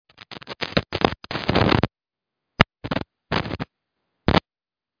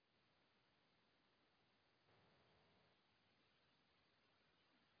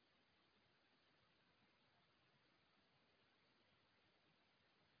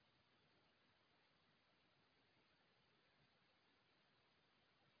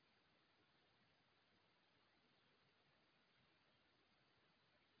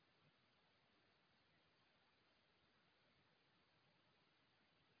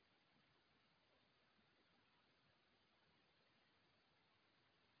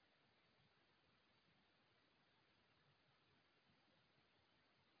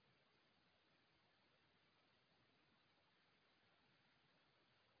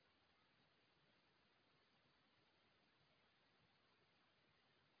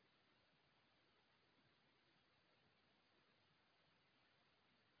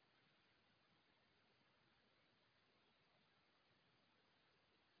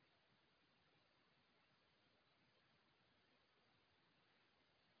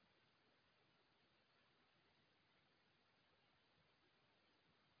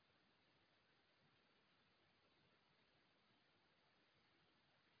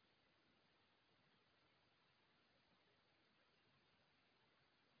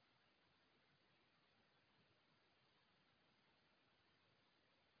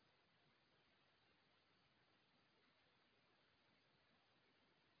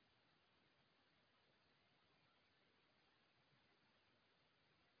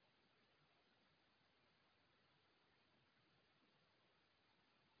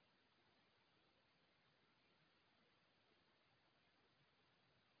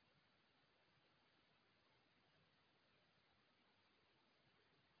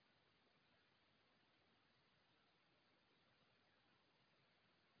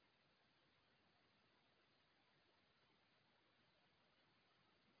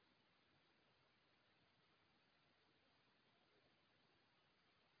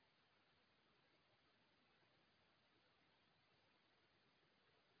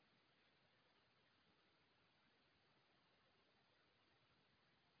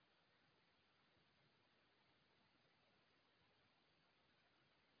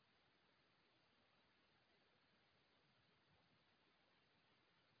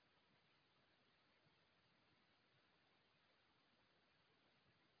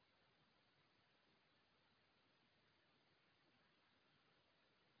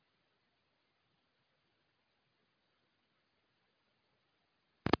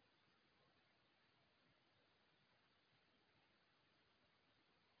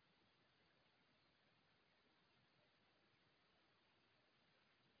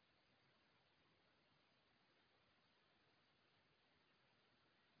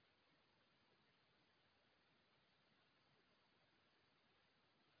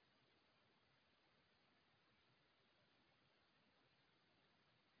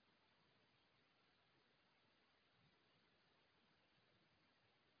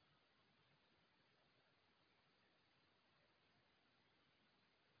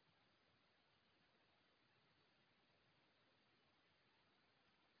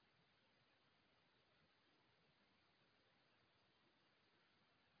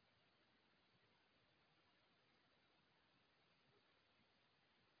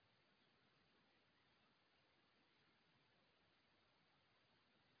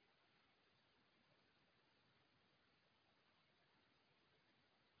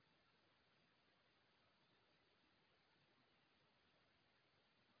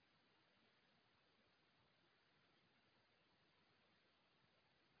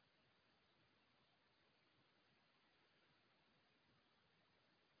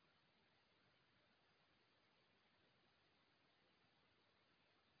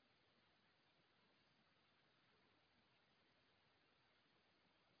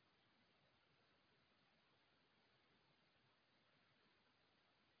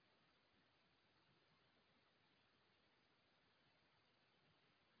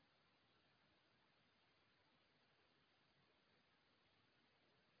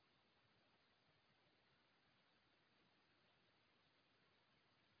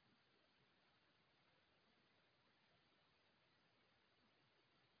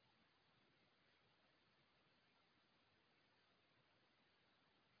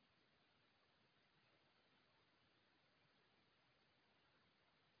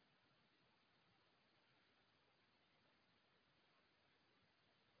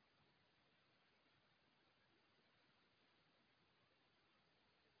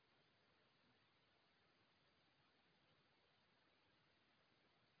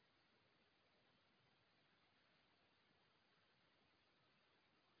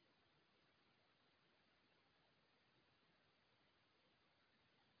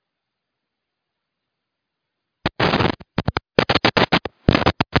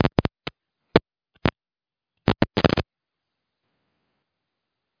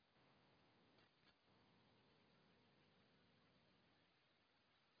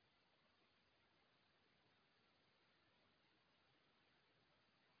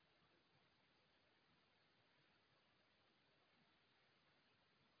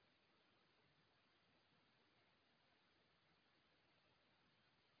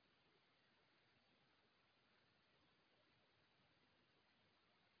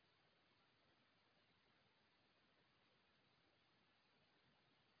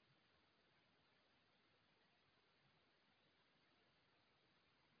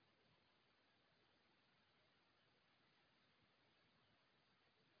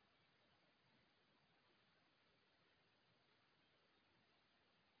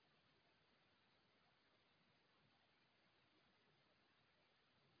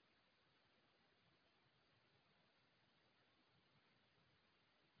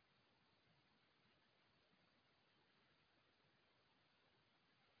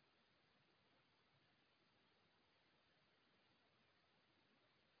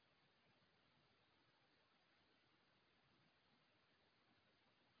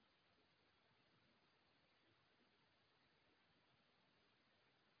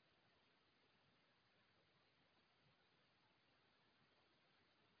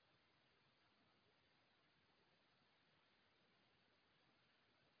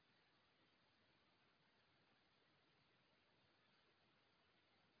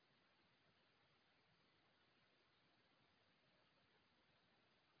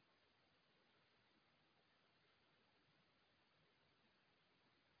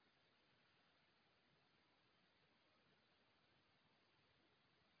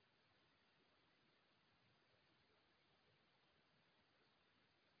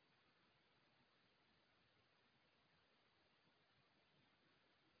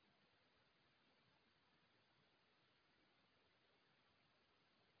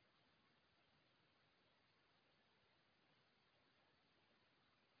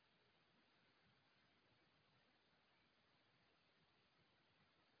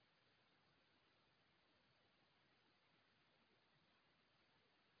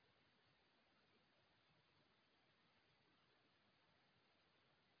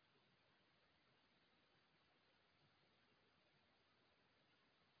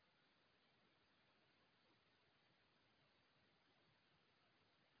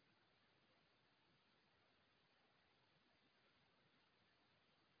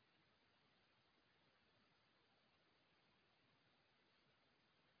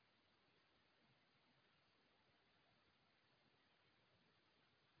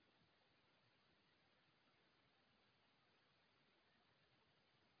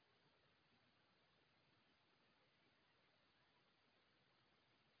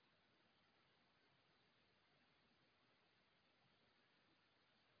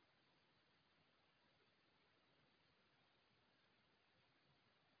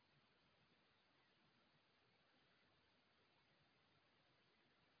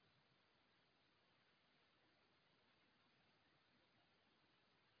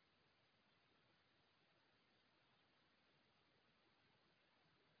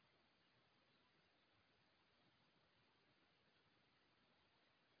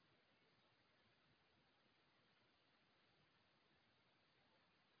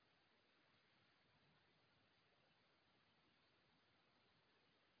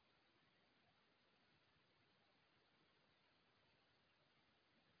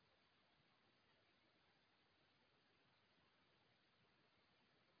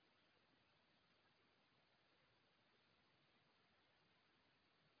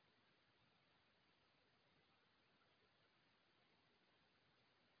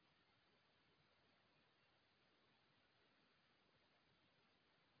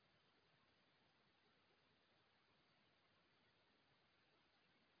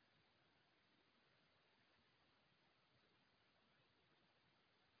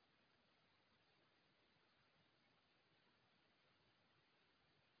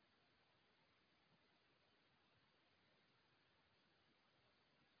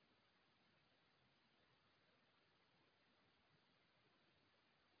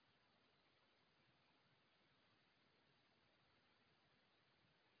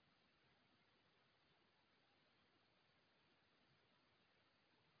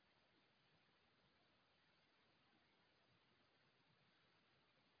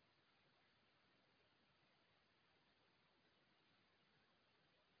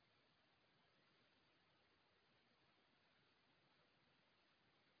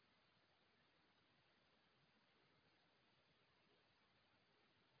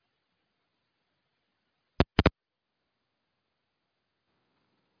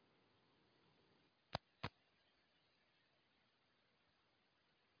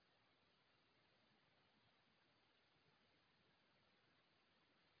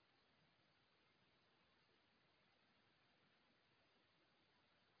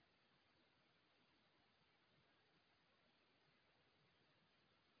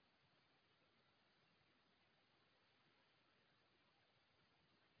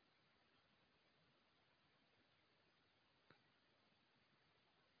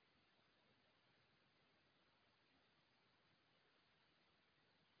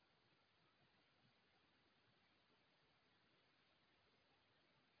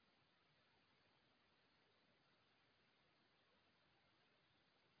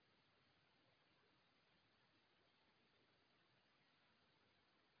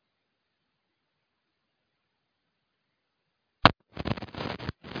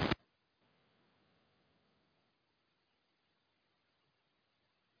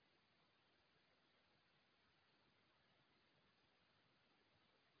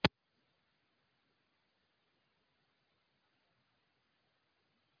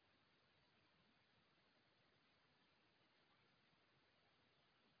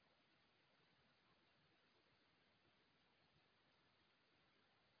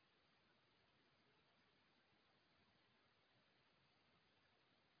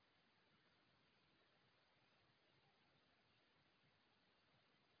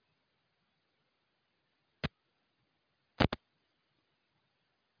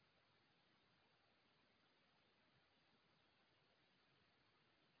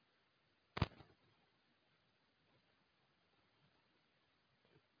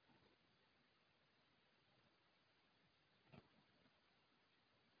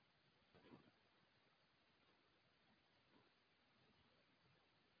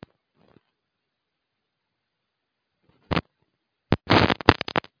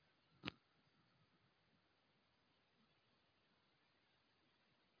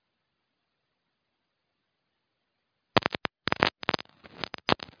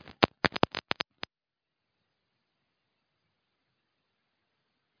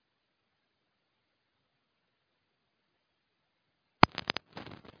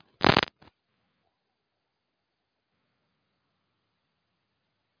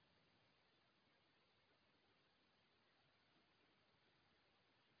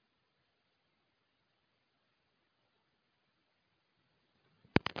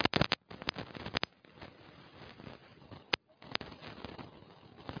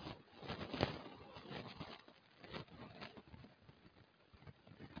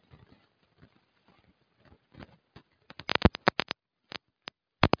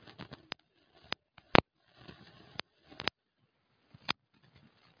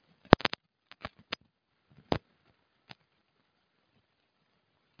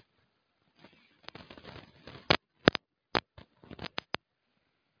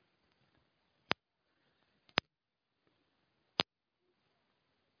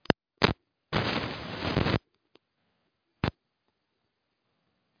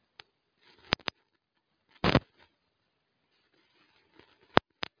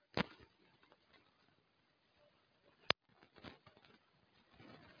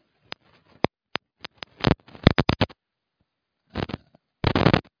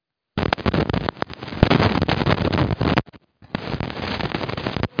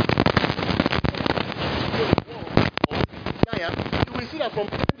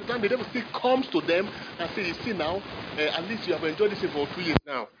the devil still comes to them and say, you see now, at least you have enjoyed this thing for 2 years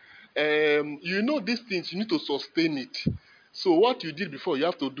now. You know these things, you need to sustain it. So what you did before, you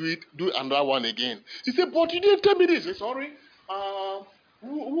have to do another one again. He said, but you didn't tell me this. Say, sorry.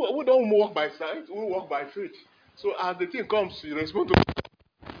 We don't walk by sight, we walk by faith. So as the thing comes, you respond to.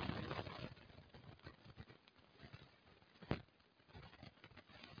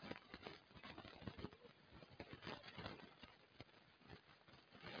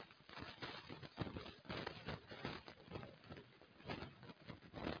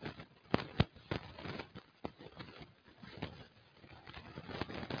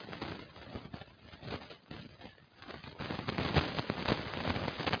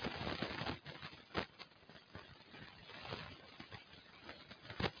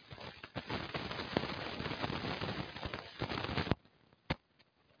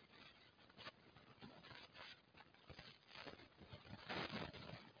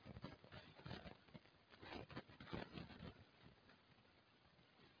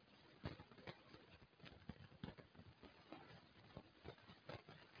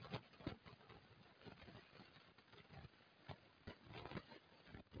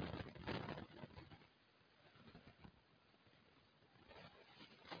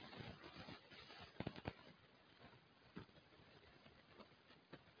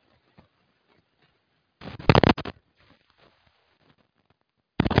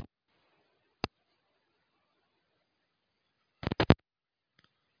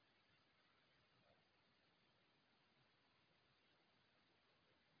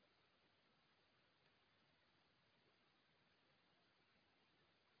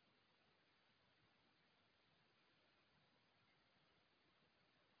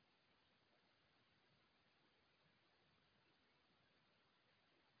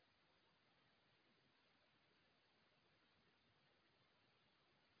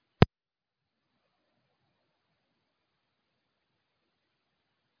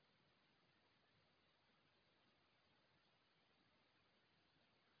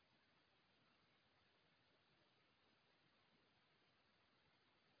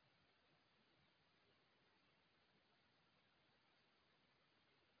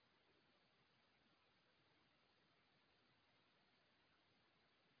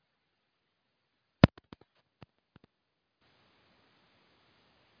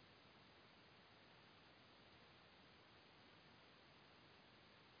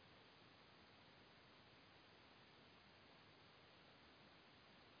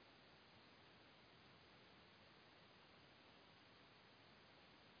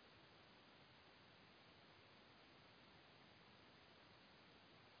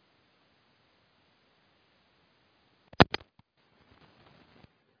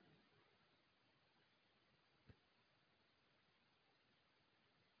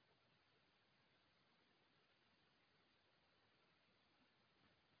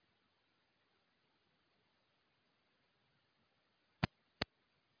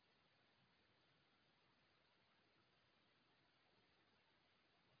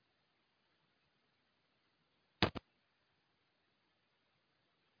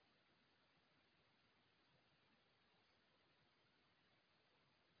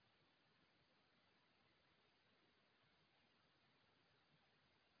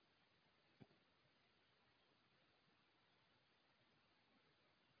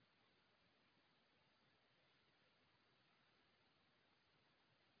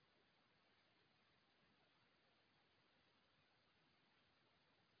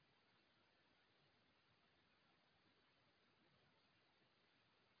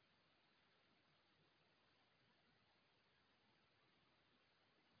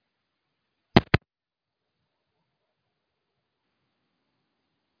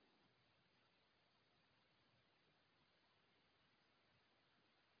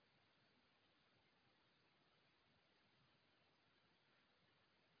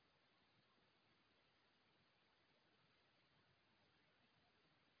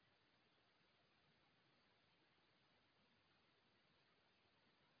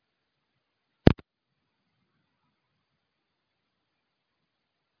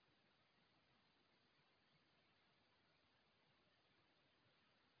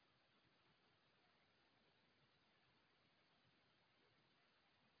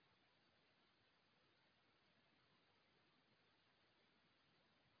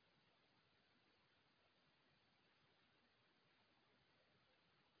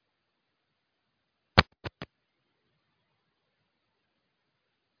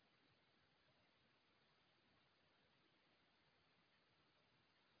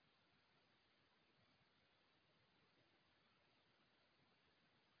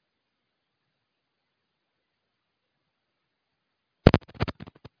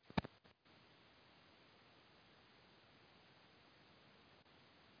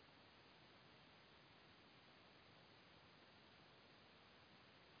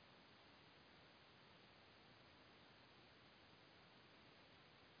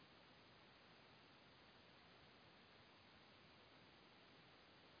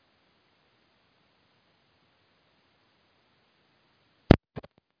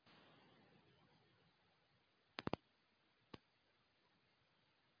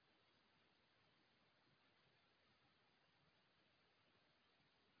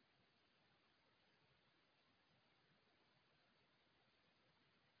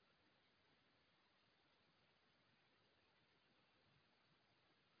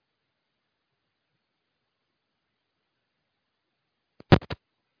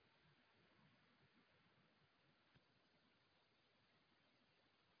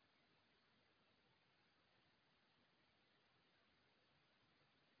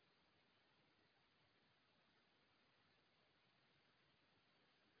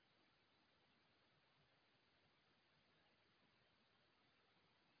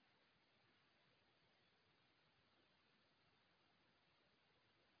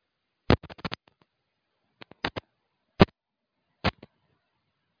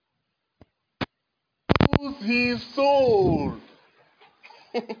 his soul.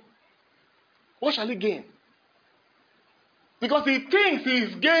 What shall he gain? Because he thinks he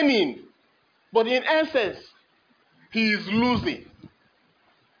is gaining, but in essence, he is losing.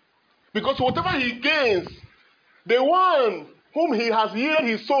 Because whatever he gains, the one whom he has yielded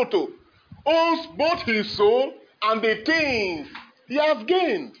his soul to owns both his soul and the things he has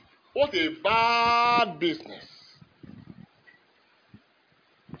gained. What a bad business.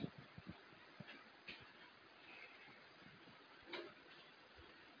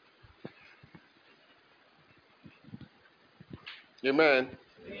 Amen.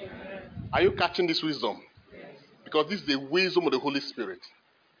 Are you catching this wisdom? Because this is the wisdom of the Holy Spirit.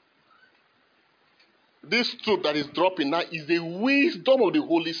 This truth that is dropping now is the wisdom of the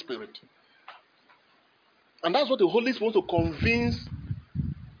Holy Spirit. And that's what the Holy Spirit wants to convince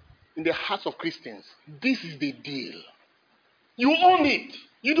in the hearts of Christians. This is the deal. You own it.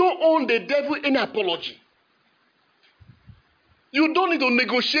 You don't owe the devil any apology. You don't need to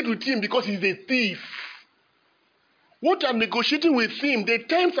negotiate with him because he's a thief. What you're negotiating with him, the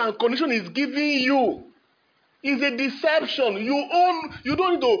terms and conditions he's giving you, is a deception. You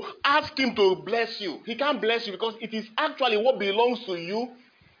don't need to ask him to bless you. He can't bless you because it is actually what belongs to you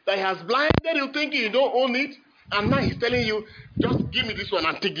that he has blinded you thinking you don't own it. And now he's telling you, just give me this one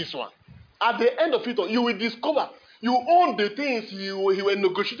and take this one. At the end of it all, you will discover you own the things you were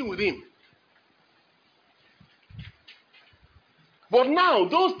negotiating with him. But now,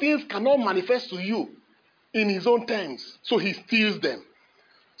 those things cannot manifest to you in his own terms. So he steals them.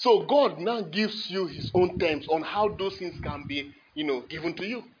 So God now gives you his own terms on how those things can be, given to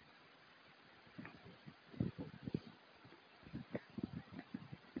you.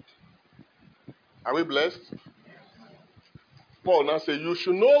 Are we blessed? Paul now says, you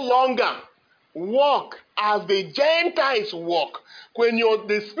should no longer walk as the Gentiles walk. When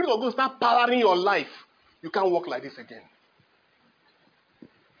the Spirit of God starts powering your life, you can't walk like this again.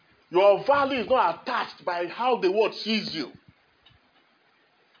 Your value is not attached by how the world sees you.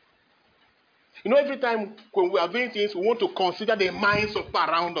 Every time when we are doing things, we want to consider the minds of people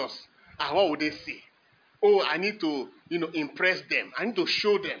around us. And what would they say? Oh, I need to, impress them. I need to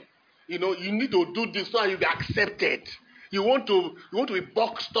show them. You need to do this so that you'll be accepted. You want to be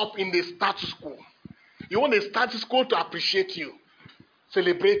boxed up in the status quo. You want the status quo to appreciate you,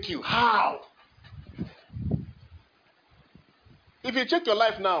 celebrate you. How? If you check your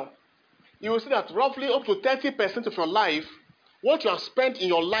life now, you will see that roughly up to 30% of your life, what you have spent in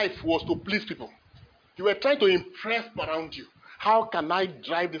your life was to please people. You were trying to impress around you. How can I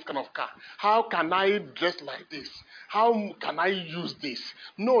drive this kind of car? How can I dress like this? How can I use this?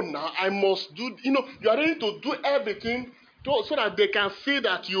 No, now I must do, you are ready to do everything so that they can see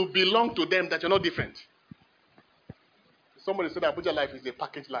that you belong to them, that you're not different. Somebody said Abuja life is a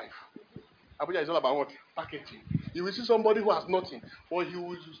package life. Abuja is all about what? Packaging. You will see somebody who has nothing, but he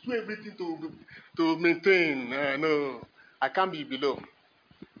will do everything to maintain. No, I can't be below.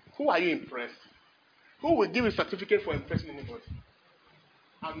 Who are you impressed? Who will give a certificate for impressing anybody?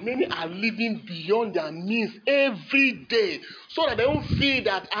 And many are living beyond their means every day, so that they don't feel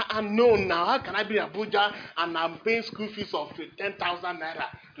that I know now. How can I be in Abuja and I'm paying school fees of 10,000 naira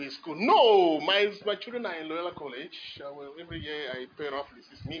to a school? No, my children are in Loyola College. Every year I pay roughly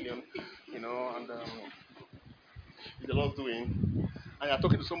 6 million, and it's a lot doing. And you're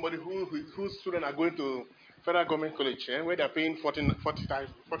talking to somebody whose children are going to federal government college, where they're paying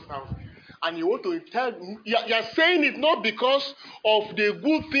 40,000. And you want to tell, you're saying it not because of the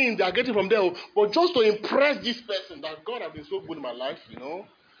good things they are getting from there, but just to impress this person that God has been so good in my life,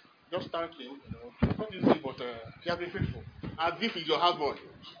 Just thank him, Not easy, but he has been faithful. As if he's your husband.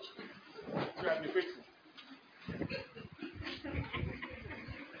 He has been faithful.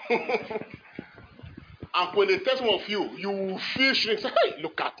 And when they tell some of you, you will feel shame. Say, hey,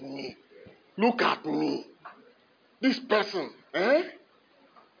 look at me. Look at me. This person,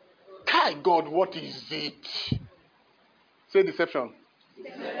 Hi, God, what is it? Say deception.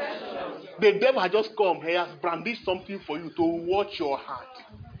 The devil has just come. He has brandished something for you to watch your heart.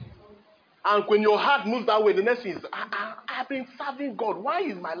 And when your heart moves that way, the next thing is, I've been serving God. Why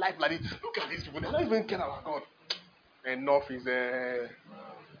is my life like this? Look at these people. They don't even care about God. Enough is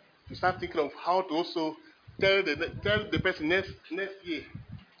you start thinking of how to also tell the person next year.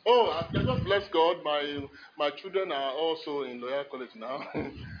 Oh, I just bless God. My children are also in Loyola College now.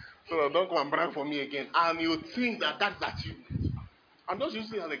 So don't come and brag for me again. And you think that's achievement. I'm just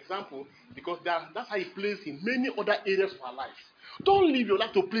using it as an example because that's how it plays in many other areas of our life. Don't live your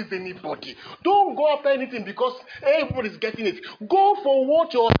life to please anybody. Don't go after anything because everybody's getting it. Go for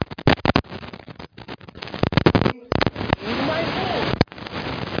what you're my God.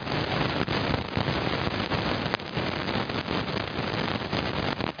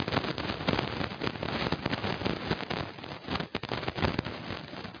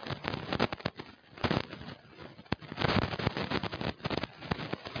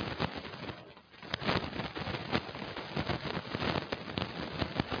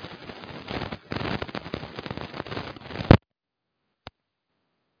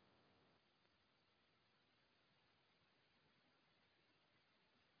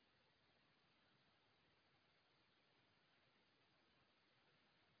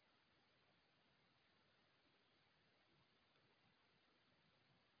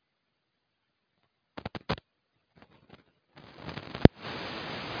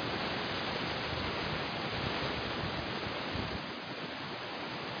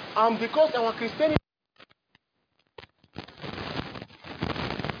 And because our Christianity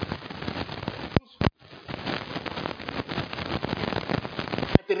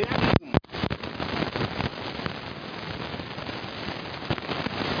materialism,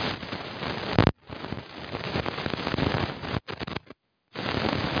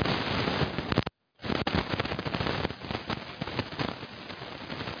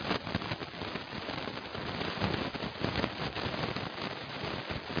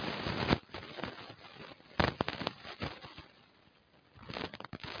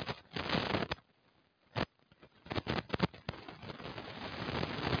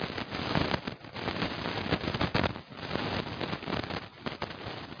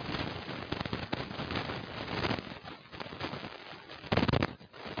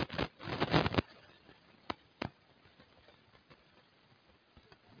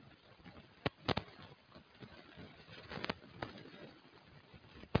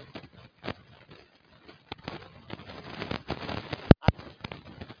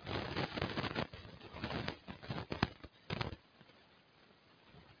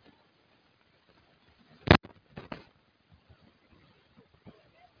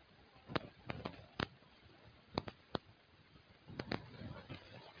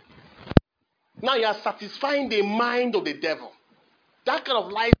 now you are satisfying the mind of the devil. That kind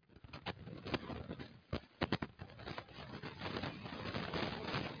of life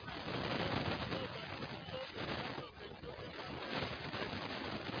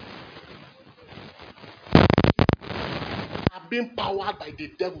are being powered by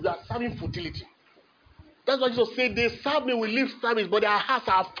the devil. You are serving futility. That's why Jesus said, they serve me with lip service, but their hearts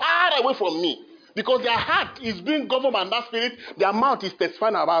are far away from me. Because their heart is being governed by that spirit, their mouth is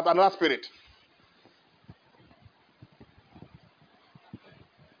testifying about another spirit.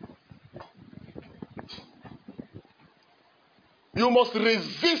 You must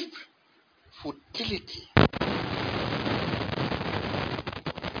resist futility.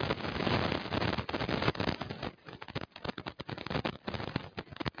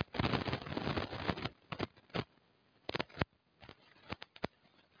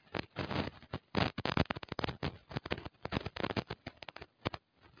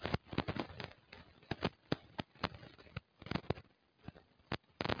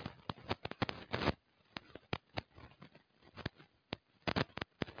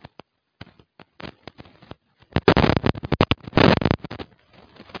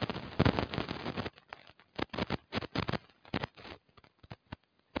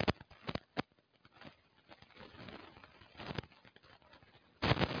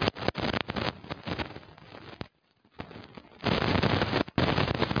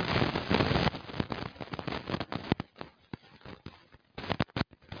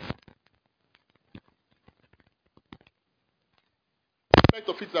 The effect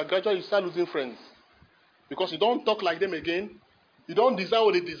of it is that gradually you start losing friends. Because you don't talk like them again. You don't desire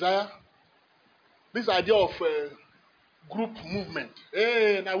what they desire. This idea of group movement.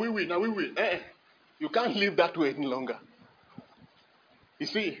 Hey, now we win, now we win. You can't live that way any longer. You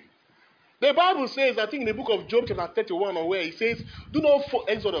see, the Bible says, I think in the book of Job chapter 31 or where it says, do not follow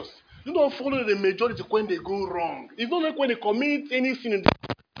Exodus. Do not follow the majority when they go wrong. It's not like when they commit any sin in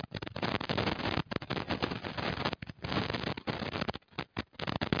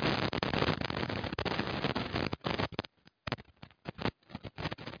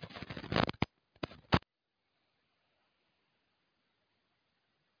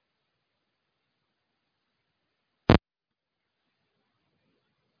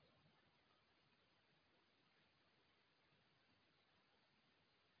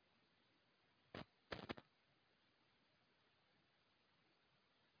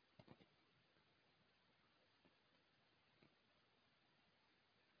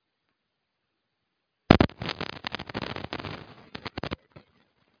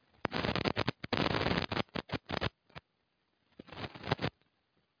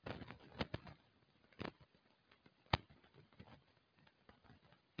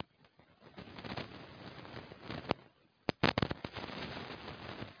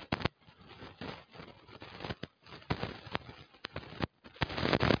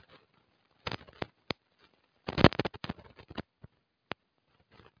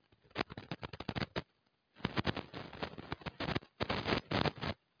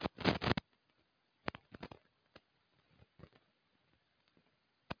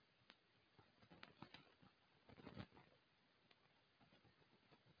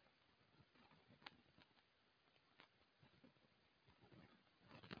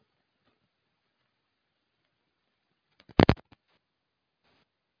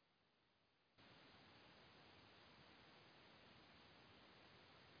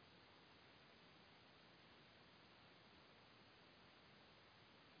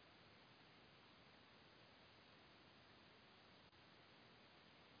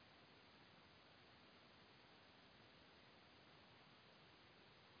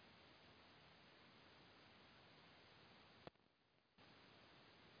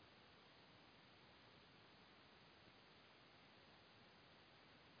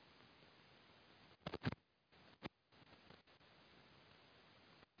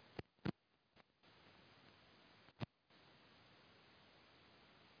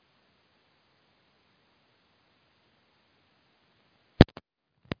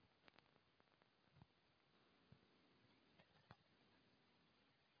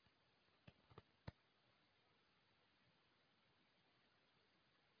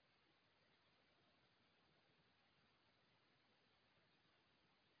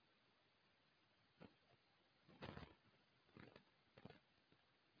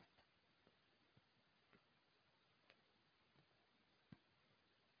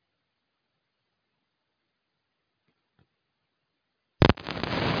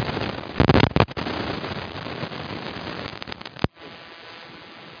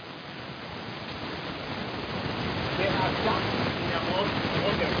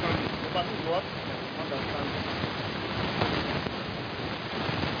what? Understanding.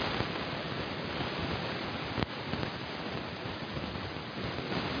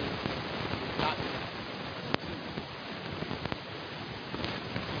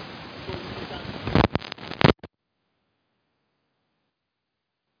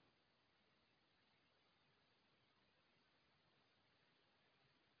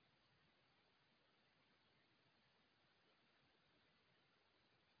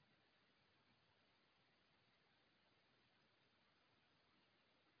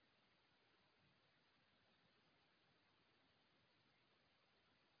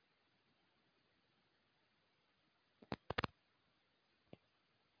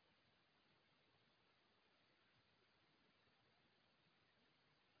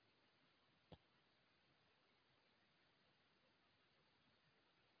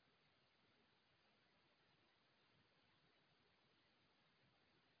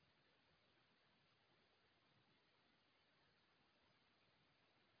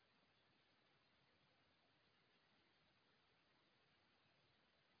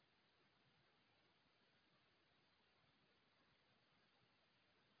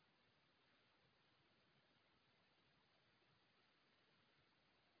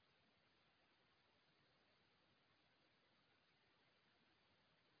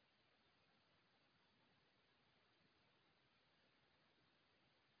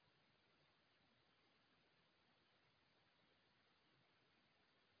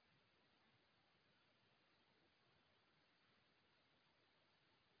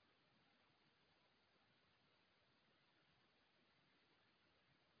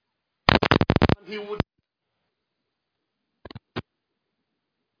 He would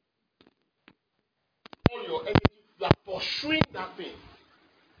all your energy. You are pursuing that thing.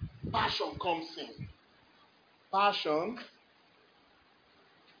 Passion comes in. Passion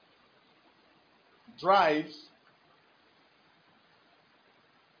drives,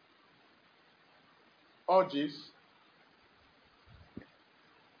 urges.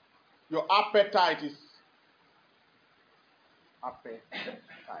 Your appetite is appetite.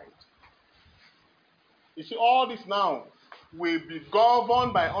 You see, all this now will be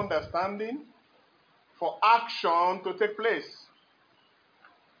governed by understanding for action to take place.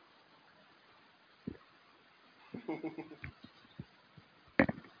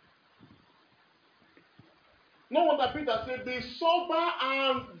 No wonder Peter said, be sober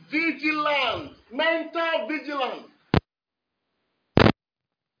and vigilant, mental vigilance.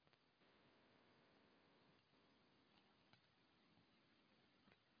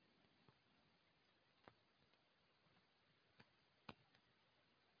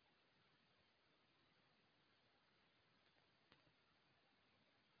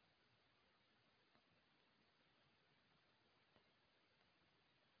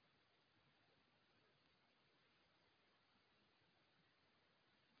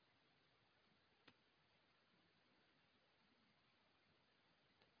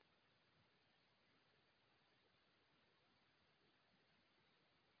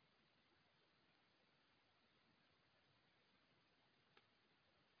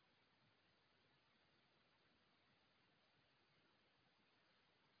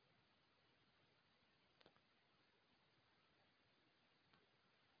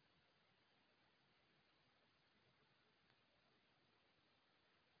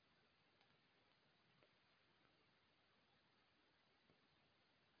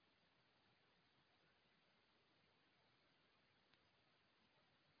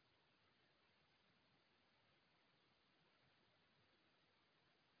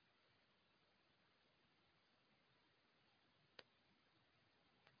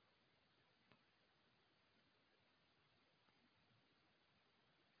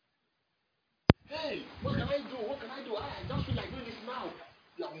 Hey, what can I do? What can I do? I just feel like doing this now.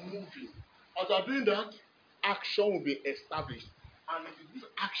 You are moving. As you are doing that, action will be established. And it is this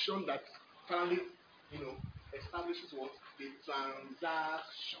action that finally, establishes what? The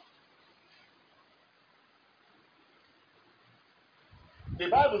transaction. The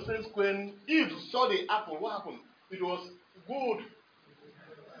Bible says when Eve saw the apple, what happened? It was good.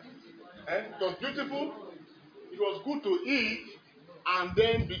 It was beautiful. It was good to eat and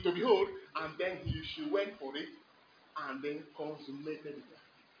then to behold. And then she went for it and then consummated it.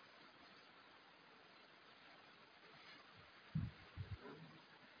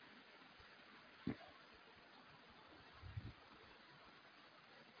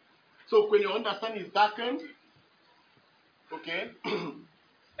 So when your understanding is darkened, okay,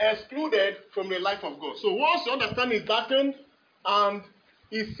 excluded from the life of God. So once your understanding is darkened and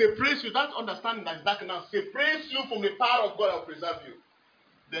it separates you, that understanding that is darkened now separates you from the power of God that will preserve you.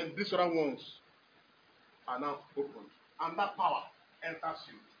 then these other ones are now open. And that power enters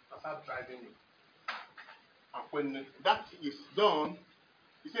you and starts driving you. And when that is done,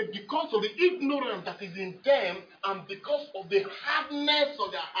 he said, because of the ignorance that is in them and because of the hardness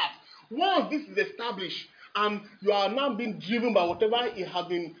of their heart. Once this is established and you are now being driven by whatever it has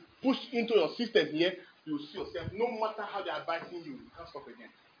been pushed into your system here, you see yourself, no matter how they are biting you, you can't stop again.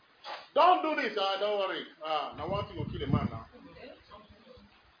 Don't do this, don't worry. Now one thing will kill a man now.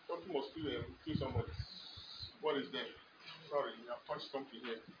 Something must kill somebody. What is there? Sorry, you have touched something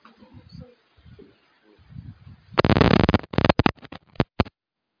here.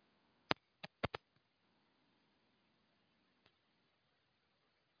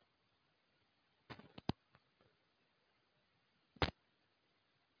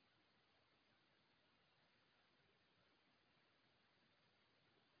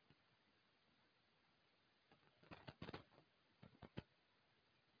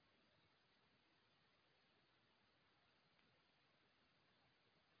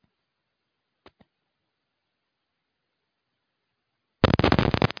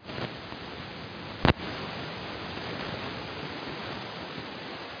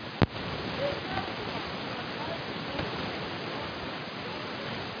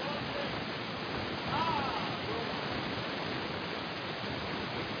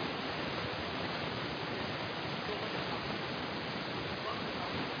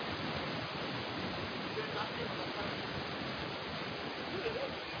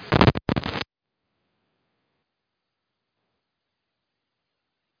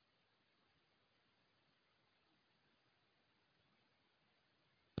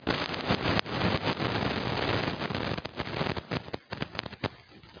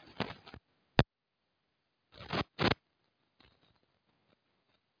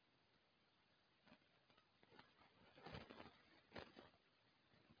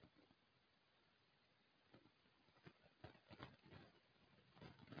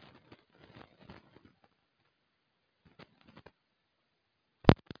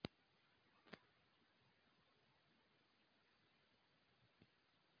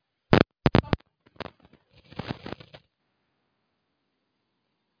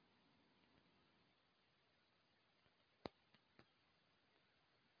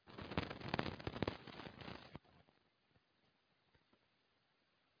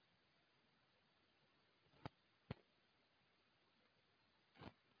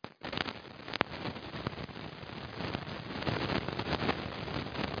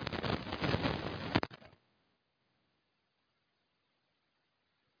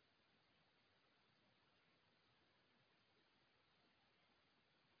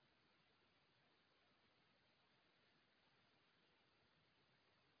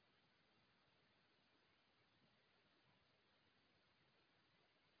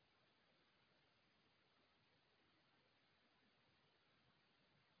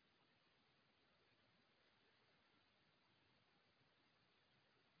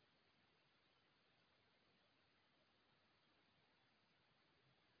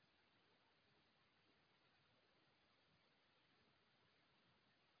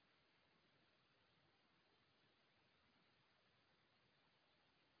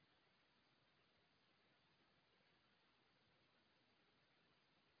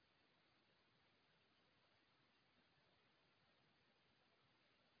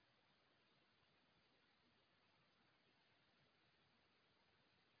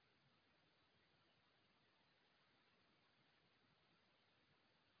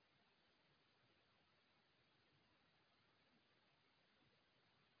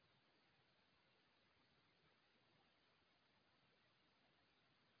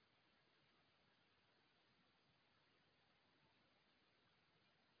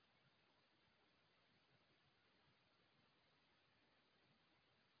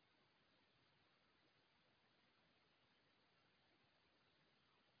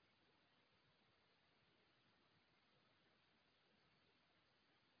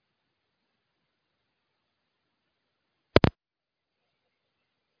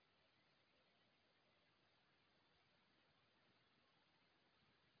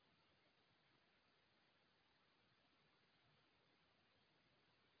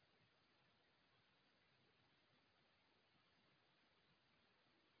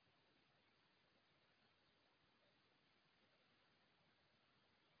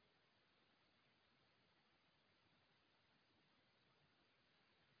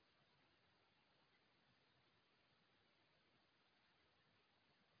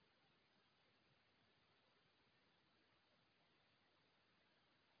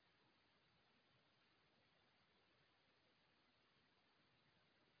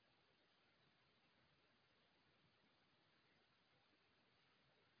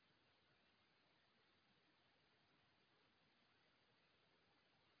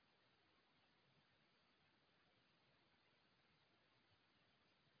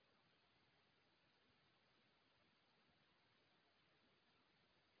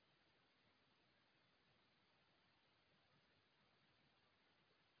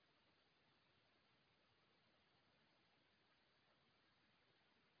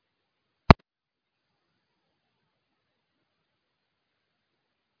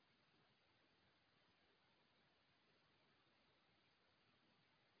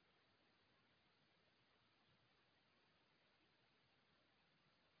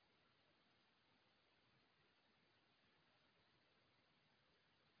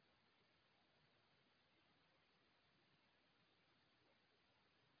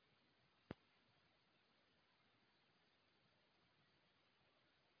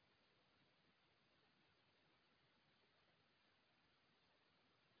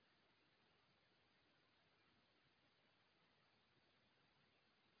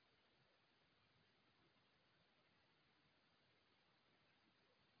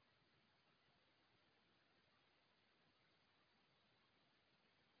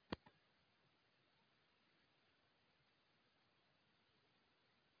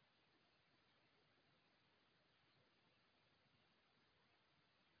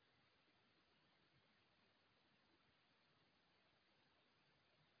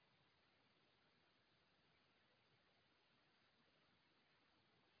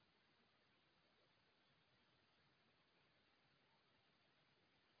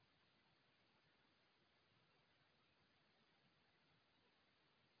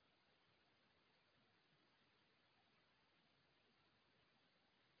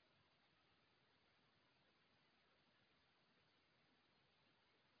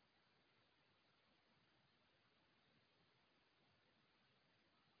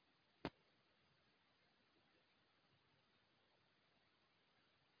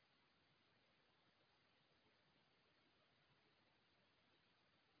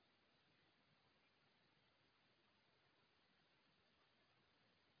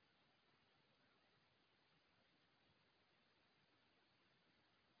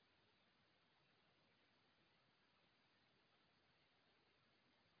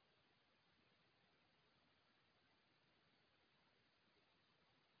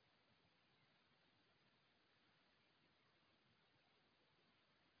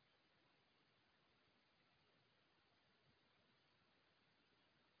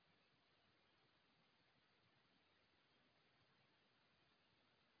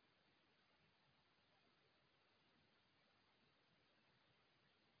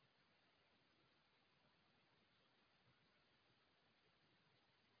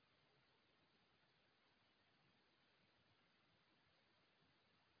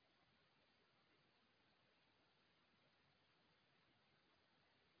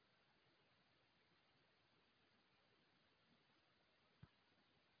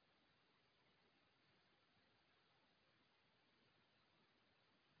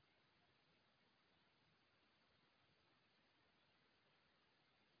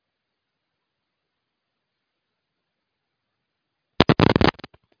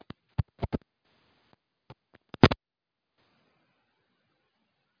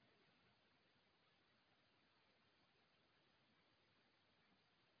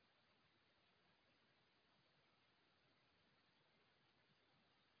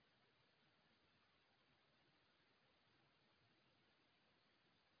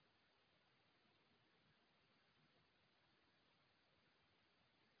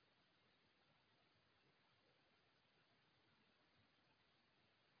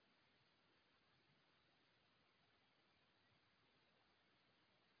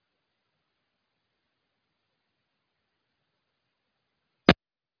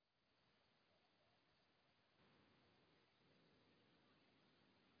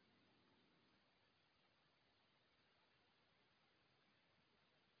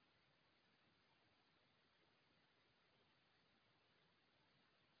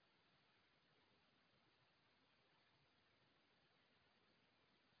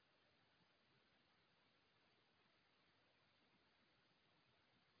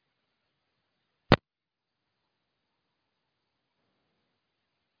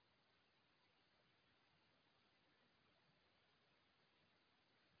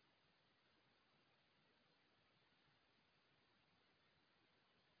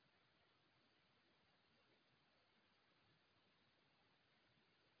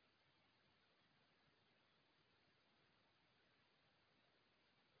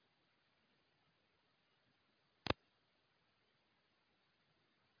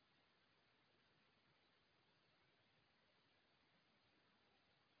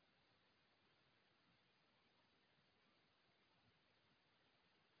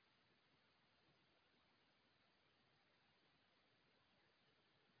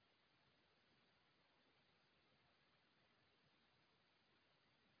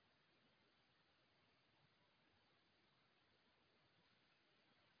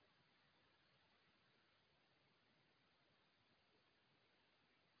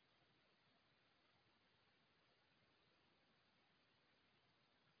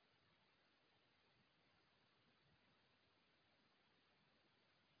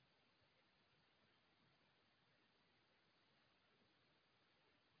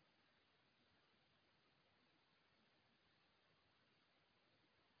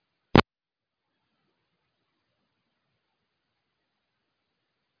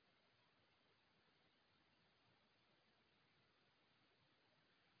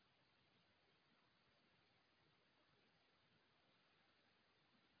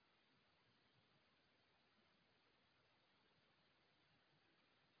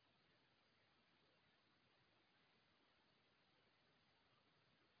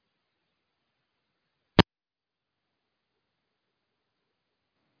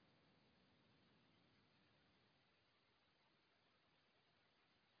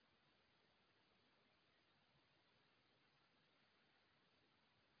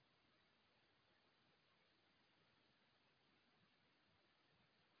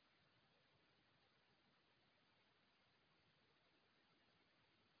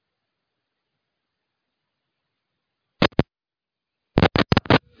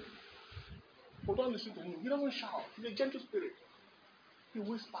 But don't listen to him. He doesn't shout. He's a gentle spirit. He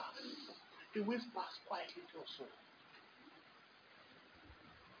whispers. He whispers quietly to your soul.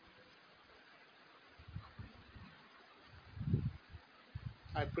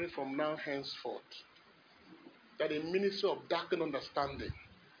 I pray from now henceforth that the ministry of darkened understanding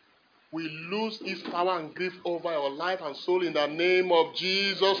will lose its power and grip over your life and soul in the name of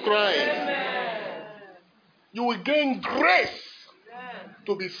Jesus Christ. Amen. You will gain grace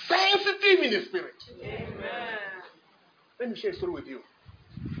to be sensitive in the spirit. Amen. Let me share a story with you.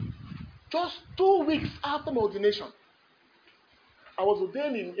 Just 2 weeks after my ordination, I was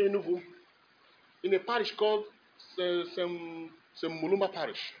ordained in Enugu in a parish called Mulumba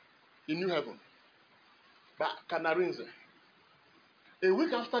Parish in New Haven, Canarinze. A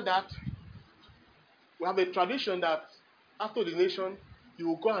week after that, we have a tradition that after ordination, you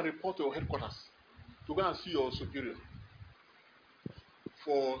will go and report to your headquarters to go and see your superior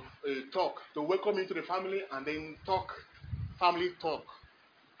for a talk, to welcome you to the family and then family talk,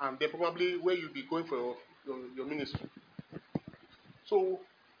 and then probably where you'll be going for your ministry. So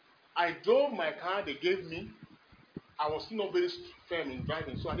I drove my car they gave me. I was still not very firm in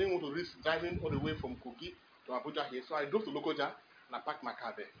driving, so I didn't want to risk driving all the way from Kogi to Abuja here. So I drove to Lokoja and I parked my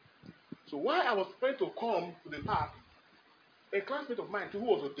car there. So while I was preparing to come to the park, a classmate of mine who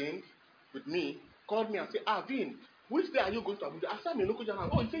was ordained with me called me and said, Vin, which day are you going to Abuja? I said, I'm in Lokoja now.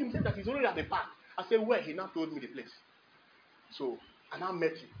 Oh, he said that he's already at the park. I said, where? He now told me the place. So I now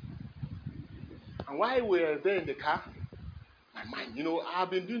met him. And while we were there in the car, my mind,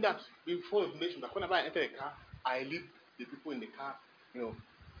 I've been doing that before ordination, but whenever I enter the car, I lead the people in the car,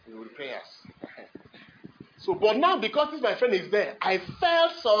 with prayers. So, but now because this my friend is there, I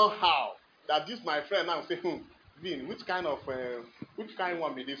felt somehow that this my friend now say, Vin, which kind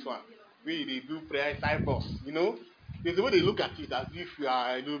one be this one? We do prayer type boss, There's the way they look at it as if you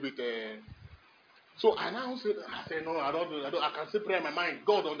are a little bit. So I now said, no, I don't. I can say prayer in my mind.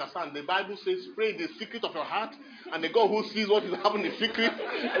 God understands. The Bible says, pray in the secret of your heart, and the God who sees what is happening in the secret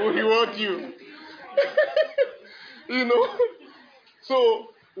will reward you.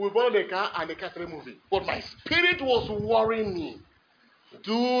 So we bought the car and the car started moving. But my spirit was worrying me.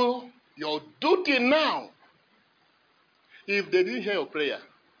 Do your duty now. If they didn't hear your prayer,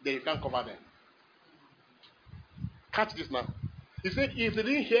 then you can't cover them. Catch this now. He said, if they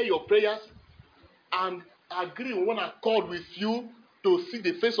didn't hear your prayers and agree on one accord with you to seek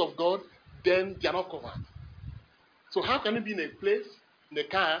the face of God, then they are not covered. So how can you be in a place, in the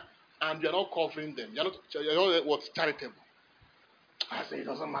car, and you are not covering them? You are not what's charitable. I said, it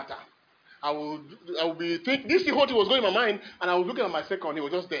doesn't matter. I will be thinking, this is what was going in my mind, and I was looking at my second, he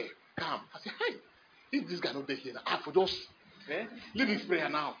was just there, calm. I said, hey, if this guy not there here, I will just lead this prayer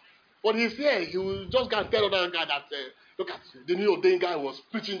now. But he's here, he will just go and tell other guy that, look at the new ordained guy was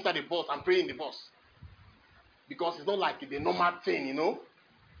preaching inside the bus and praying in the bus. Because it's not like the normal thing,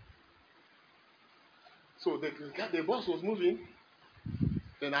 So the bus was moving.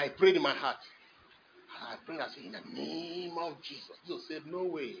 Then I prayed in my heart. I prayed, I said, in the name of Jesus. Jesus said, no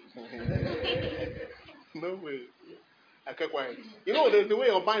way. No way. I kept quiet. There's the way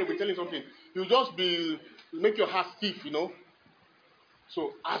your mind will be telling something. You just make your heart stiff,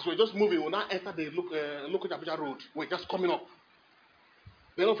 So as we're just moving, we'll now enter the local Abuja road. We're just coming up.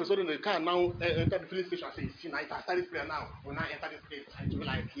 Then all of a sudden the car now enter the filling station. I say, see, now if I start this prayer now, we'll now enter this place. I do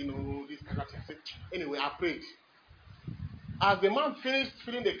like, this kind of thing. I said, anyway, I prayed. As the man finished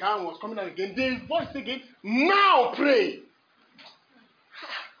filling the car and was coming out again, the voice again, now pray.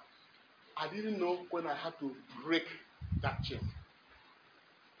 I didn't know when I had to break that chain.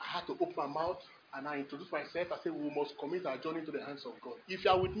 I had to open my mouth and I introduced myself. I said, we must commit our journey to the hands of God. If you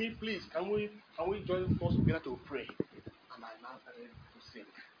are with me, please, can we join forces together to pray? And I now started to sing.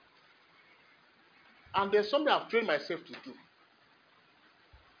 And there's something I've trained myself to do.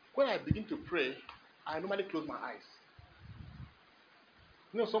 When I begin to pray, I normally close my eyes.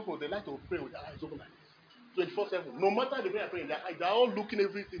 Some people, they like to pray with their eyes open like this, 24/7. No matter the way I pray, they're all looking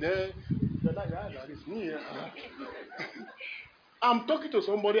everything. They're like this. Me. I'm talking to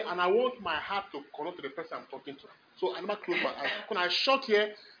somebody and I want my heart to connect to the person I'm talking to. So I never close my eyes. When I shut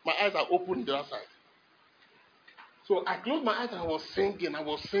here, my eyes are open the other side. So I closed my eyes and I was singing.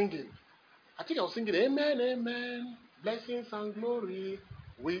 I think I was singing, amen, amen, blessings and glory,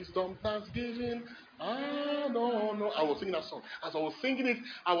 wisdom, thanksgiving. No. I was singing that song. As I was singing it,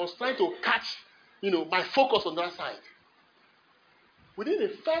 I was trying to catch, my focus on that side. Within the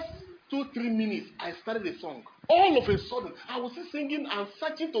first 2-3 minutes, I started the song. All of a sudden, I was still singing and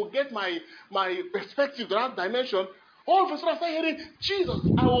searching to get my perspective to that dimension. All of a sudden, I started hearing Jesus.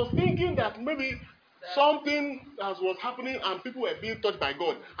 I was thinking that maybe Something as was happening and people were being touched by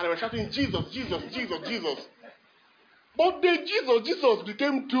God and they were shouting, Jesus, Jesus, Jesus, Jesus. But the Jesus, Jesus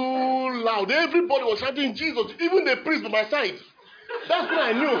became too loud. Everybody was shouting Jesus, even the priest by my side. That's when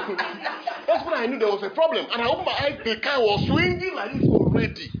I knew. That's when I knew there was a problem. And I opened my eyes, the car was swinging like this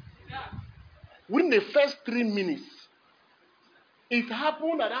already. Within the first 3 minutes, it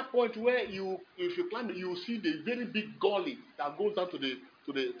happened at that point where if you climb, you see the very big gully that goes down to the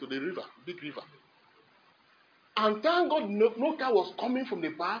river, big river. And thank God, no car was coming from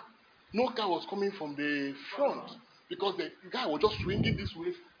the back, no car was coming from the front, because the guy was just swinging this way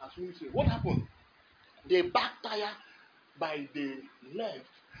and swinging this way. What happened? The back tire by the left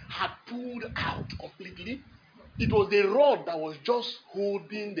had pulled out completely. It was the rod that was just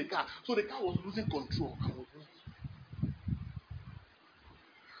holding the car, so the car was losing control.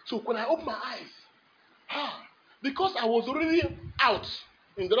 So when I opened my eyes, because I was already out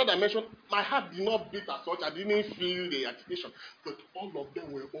in the other dimension, my heart did not beat as such. I didn't feel the agitation. But all of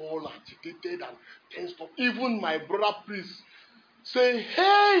them were all agitated and tensed up. Even my brother priest say,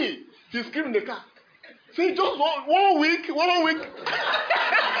 hey! He screamed in the car. See, just one week.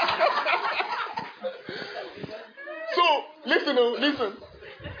 So, listen.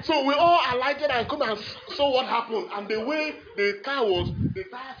 So we all alighted and come and saw what happened. And the way the tires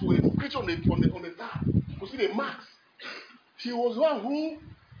were scratched on the tire. You see the marks. He was one who,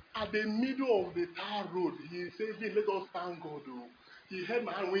 at the middle of the tar road, he said, hey, let us thank God. Oh. He held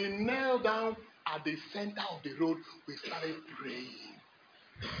my hand. We knelt down at the center of the road. We started praying.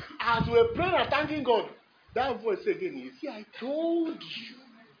 As we were praying and thanking God, that voice said again, you see, I told you.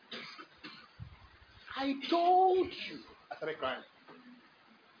 I started crying.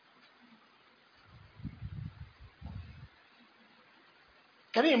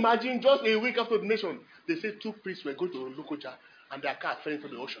 Can you imagine, just a week after the nation, they said 2 priests were going to Lokoja and their car fell into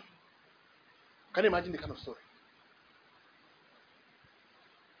the ocean. Can you imagine the kind of story?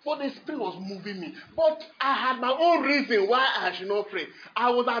 But the Spirit was moving me. But I had my own reason why I should not pray. I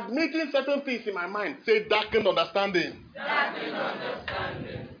was admitting certain things in my mind. Say, darkened understanding. Darkened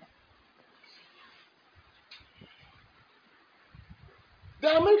understanding.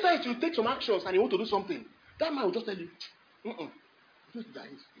 There are many times you take some actions and you want to do something. That man will just tell you, it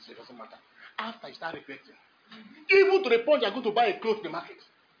doesn't matter. After you start reflecting. Even to the point you're going to buy a clothes in the market.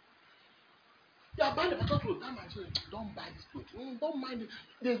 You are buying a particular clothes. That man says, don't buy this clothes. Don't mind it.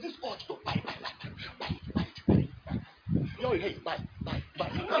 There's this urge to buy it. Your head, buy.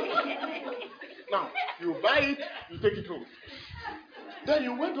 Now, you buy it, you take it home. Then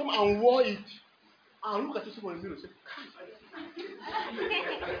you went home and wore it. And look at yourself in the mirror and say,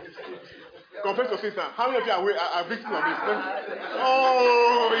 confess your sister. How many of you are victims of this?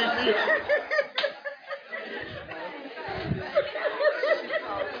 Oh, you see.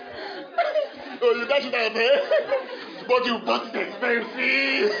 Oh, you dash it out there. But you bought it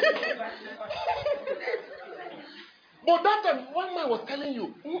expensive. But that time, one man was telling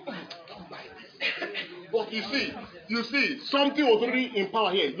you, don't buy this. But you see, something was already in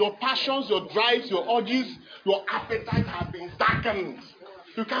power here. Your passions, your drives, your urges, your appetite have been darkened.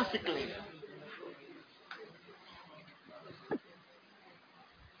 You can't see clearly.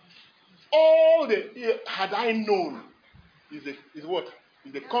 All the had I known is what?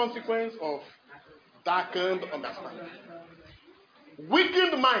 Is the consequence of darkened understanding.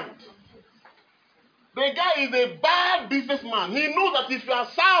 Weakened mind. The guy is a bad businessman. He knows that if you are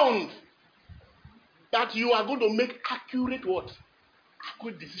sound, that you are going to make accurate what?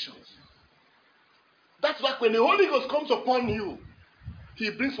 Accurate decisions. That's why when the Holy Ghost comes upon you, he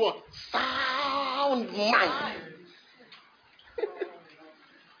brings what? Sound mind.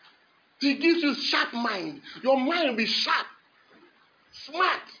 He gives you sharp mind. Your mind will be sharp,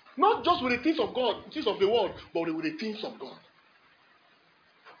 smart. Not just with the things of God, things of the world, but with the things of God.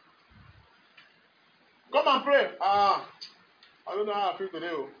 Come and pray. I don't know how I feel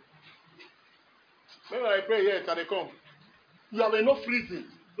today. Maybe I pray here, can they come? You have enough reason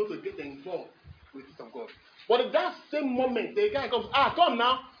not to get involved with the things of God. But at that same moment, the guy comes, come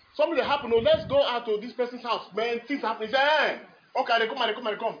now. Something happened. Let's go out to this person's house. Man, things happen. He said, hey, okay, they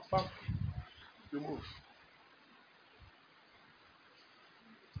come. You move.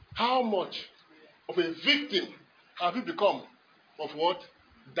 How much of a victim have you become of what?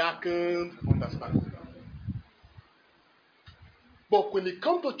 Darkened understanding. But when they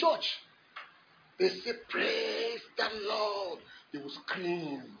come to church, they say, praise the Lord. They will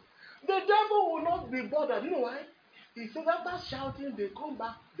scream. The devil will not be bothered. You know why? He says after shouting, they come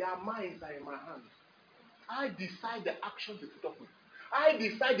back, their minds are in my hands. I decide the actions they put up with. I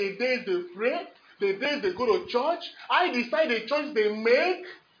decide the days they pray, the days they go to church. I decide the choice they make.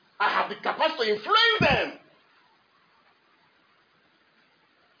 I have the capacity to influence them.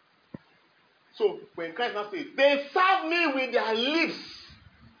 So when Christ now says, they serve me with their lips,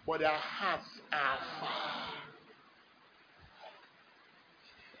 but their hearts are far.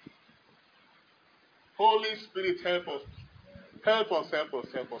 Holy Spirit, help us. Help us, help us,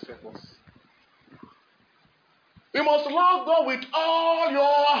 help us, help us. You must love God with all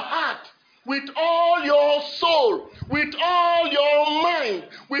your heart, with all your soul, with all your mind,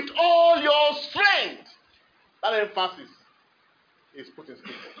 with all your strength. That emphasis is put in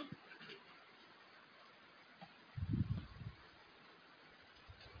scripture.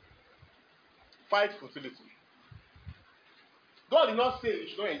 Fight futility. God did not say you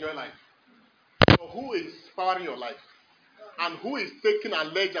should not enjoy life. But who is powering your life? And who is taking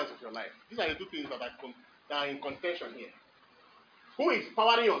allegiance of your life? These are the two things that are in contention here. Who is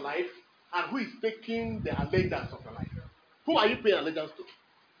powering your life and who is taking the allegiance of your life? Who are you paying allegiance to?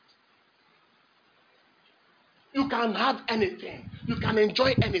 You can have anything. You can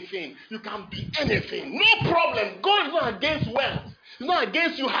enjoy anything. You can be anything. No problem. God is not against wealth. He's not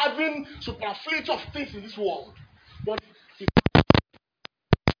against you having superfluity of things in this world. But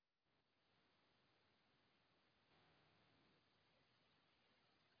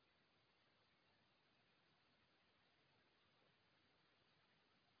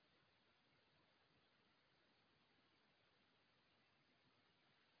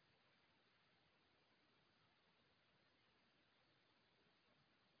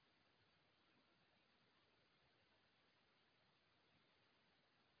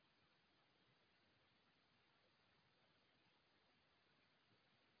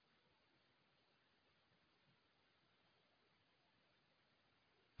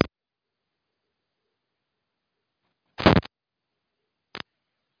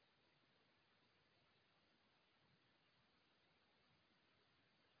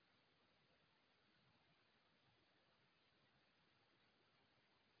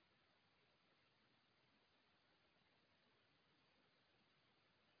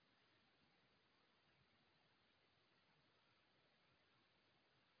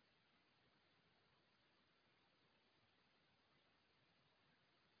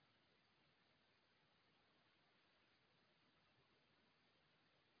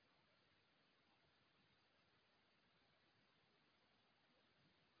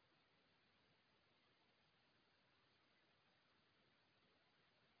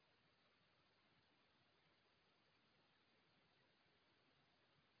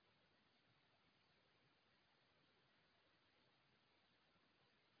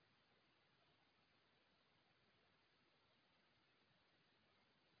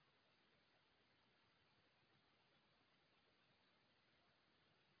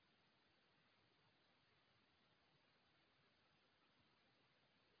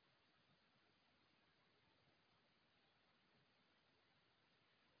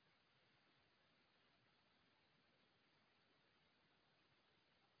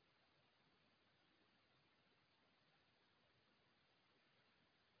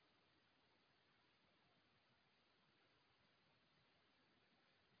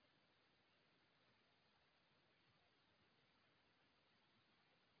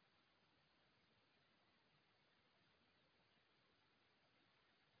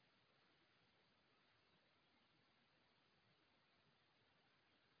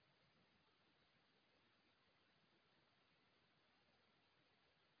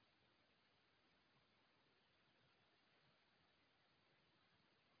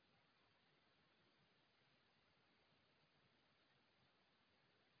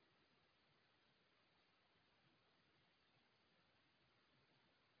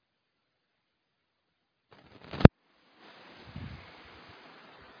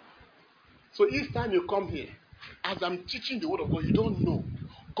so each time you come here, as I'm teaching the word of God, you don't know.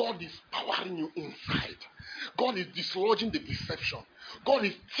 God is powering you inside. God is dislodging the deception. God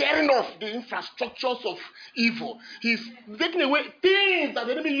is tearing off the infrastructures of evil. He's taking away things that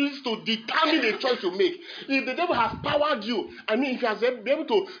the enemy uses to determine the choice you make. If the devil has powered you, if he has been able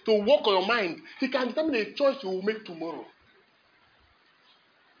to work on your mind, he can determine the choice you will make tomorrow.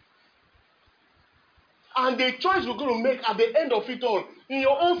 And the choice you're going to make at the end of it all, in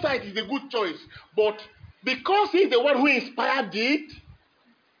your own sight, is a good choice. But because he's the one who inspired it,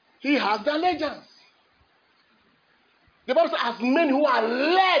 he has the allegiance. The Bible says, as men who are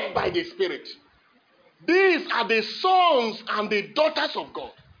led by the Spirit, these are the sons and the daughters of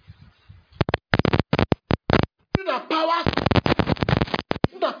God. That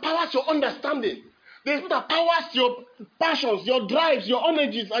powers your understanding. The spirit that powers your passions, your drives, your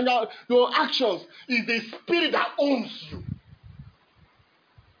energies, and your actions is the spirit that owns you.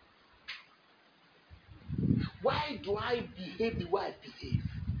 Why do I behave the way I behave?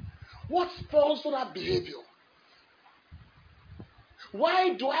 What sponsors that behavior?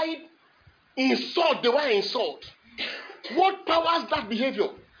 Why do I insult the way I insult? What powers that behavior?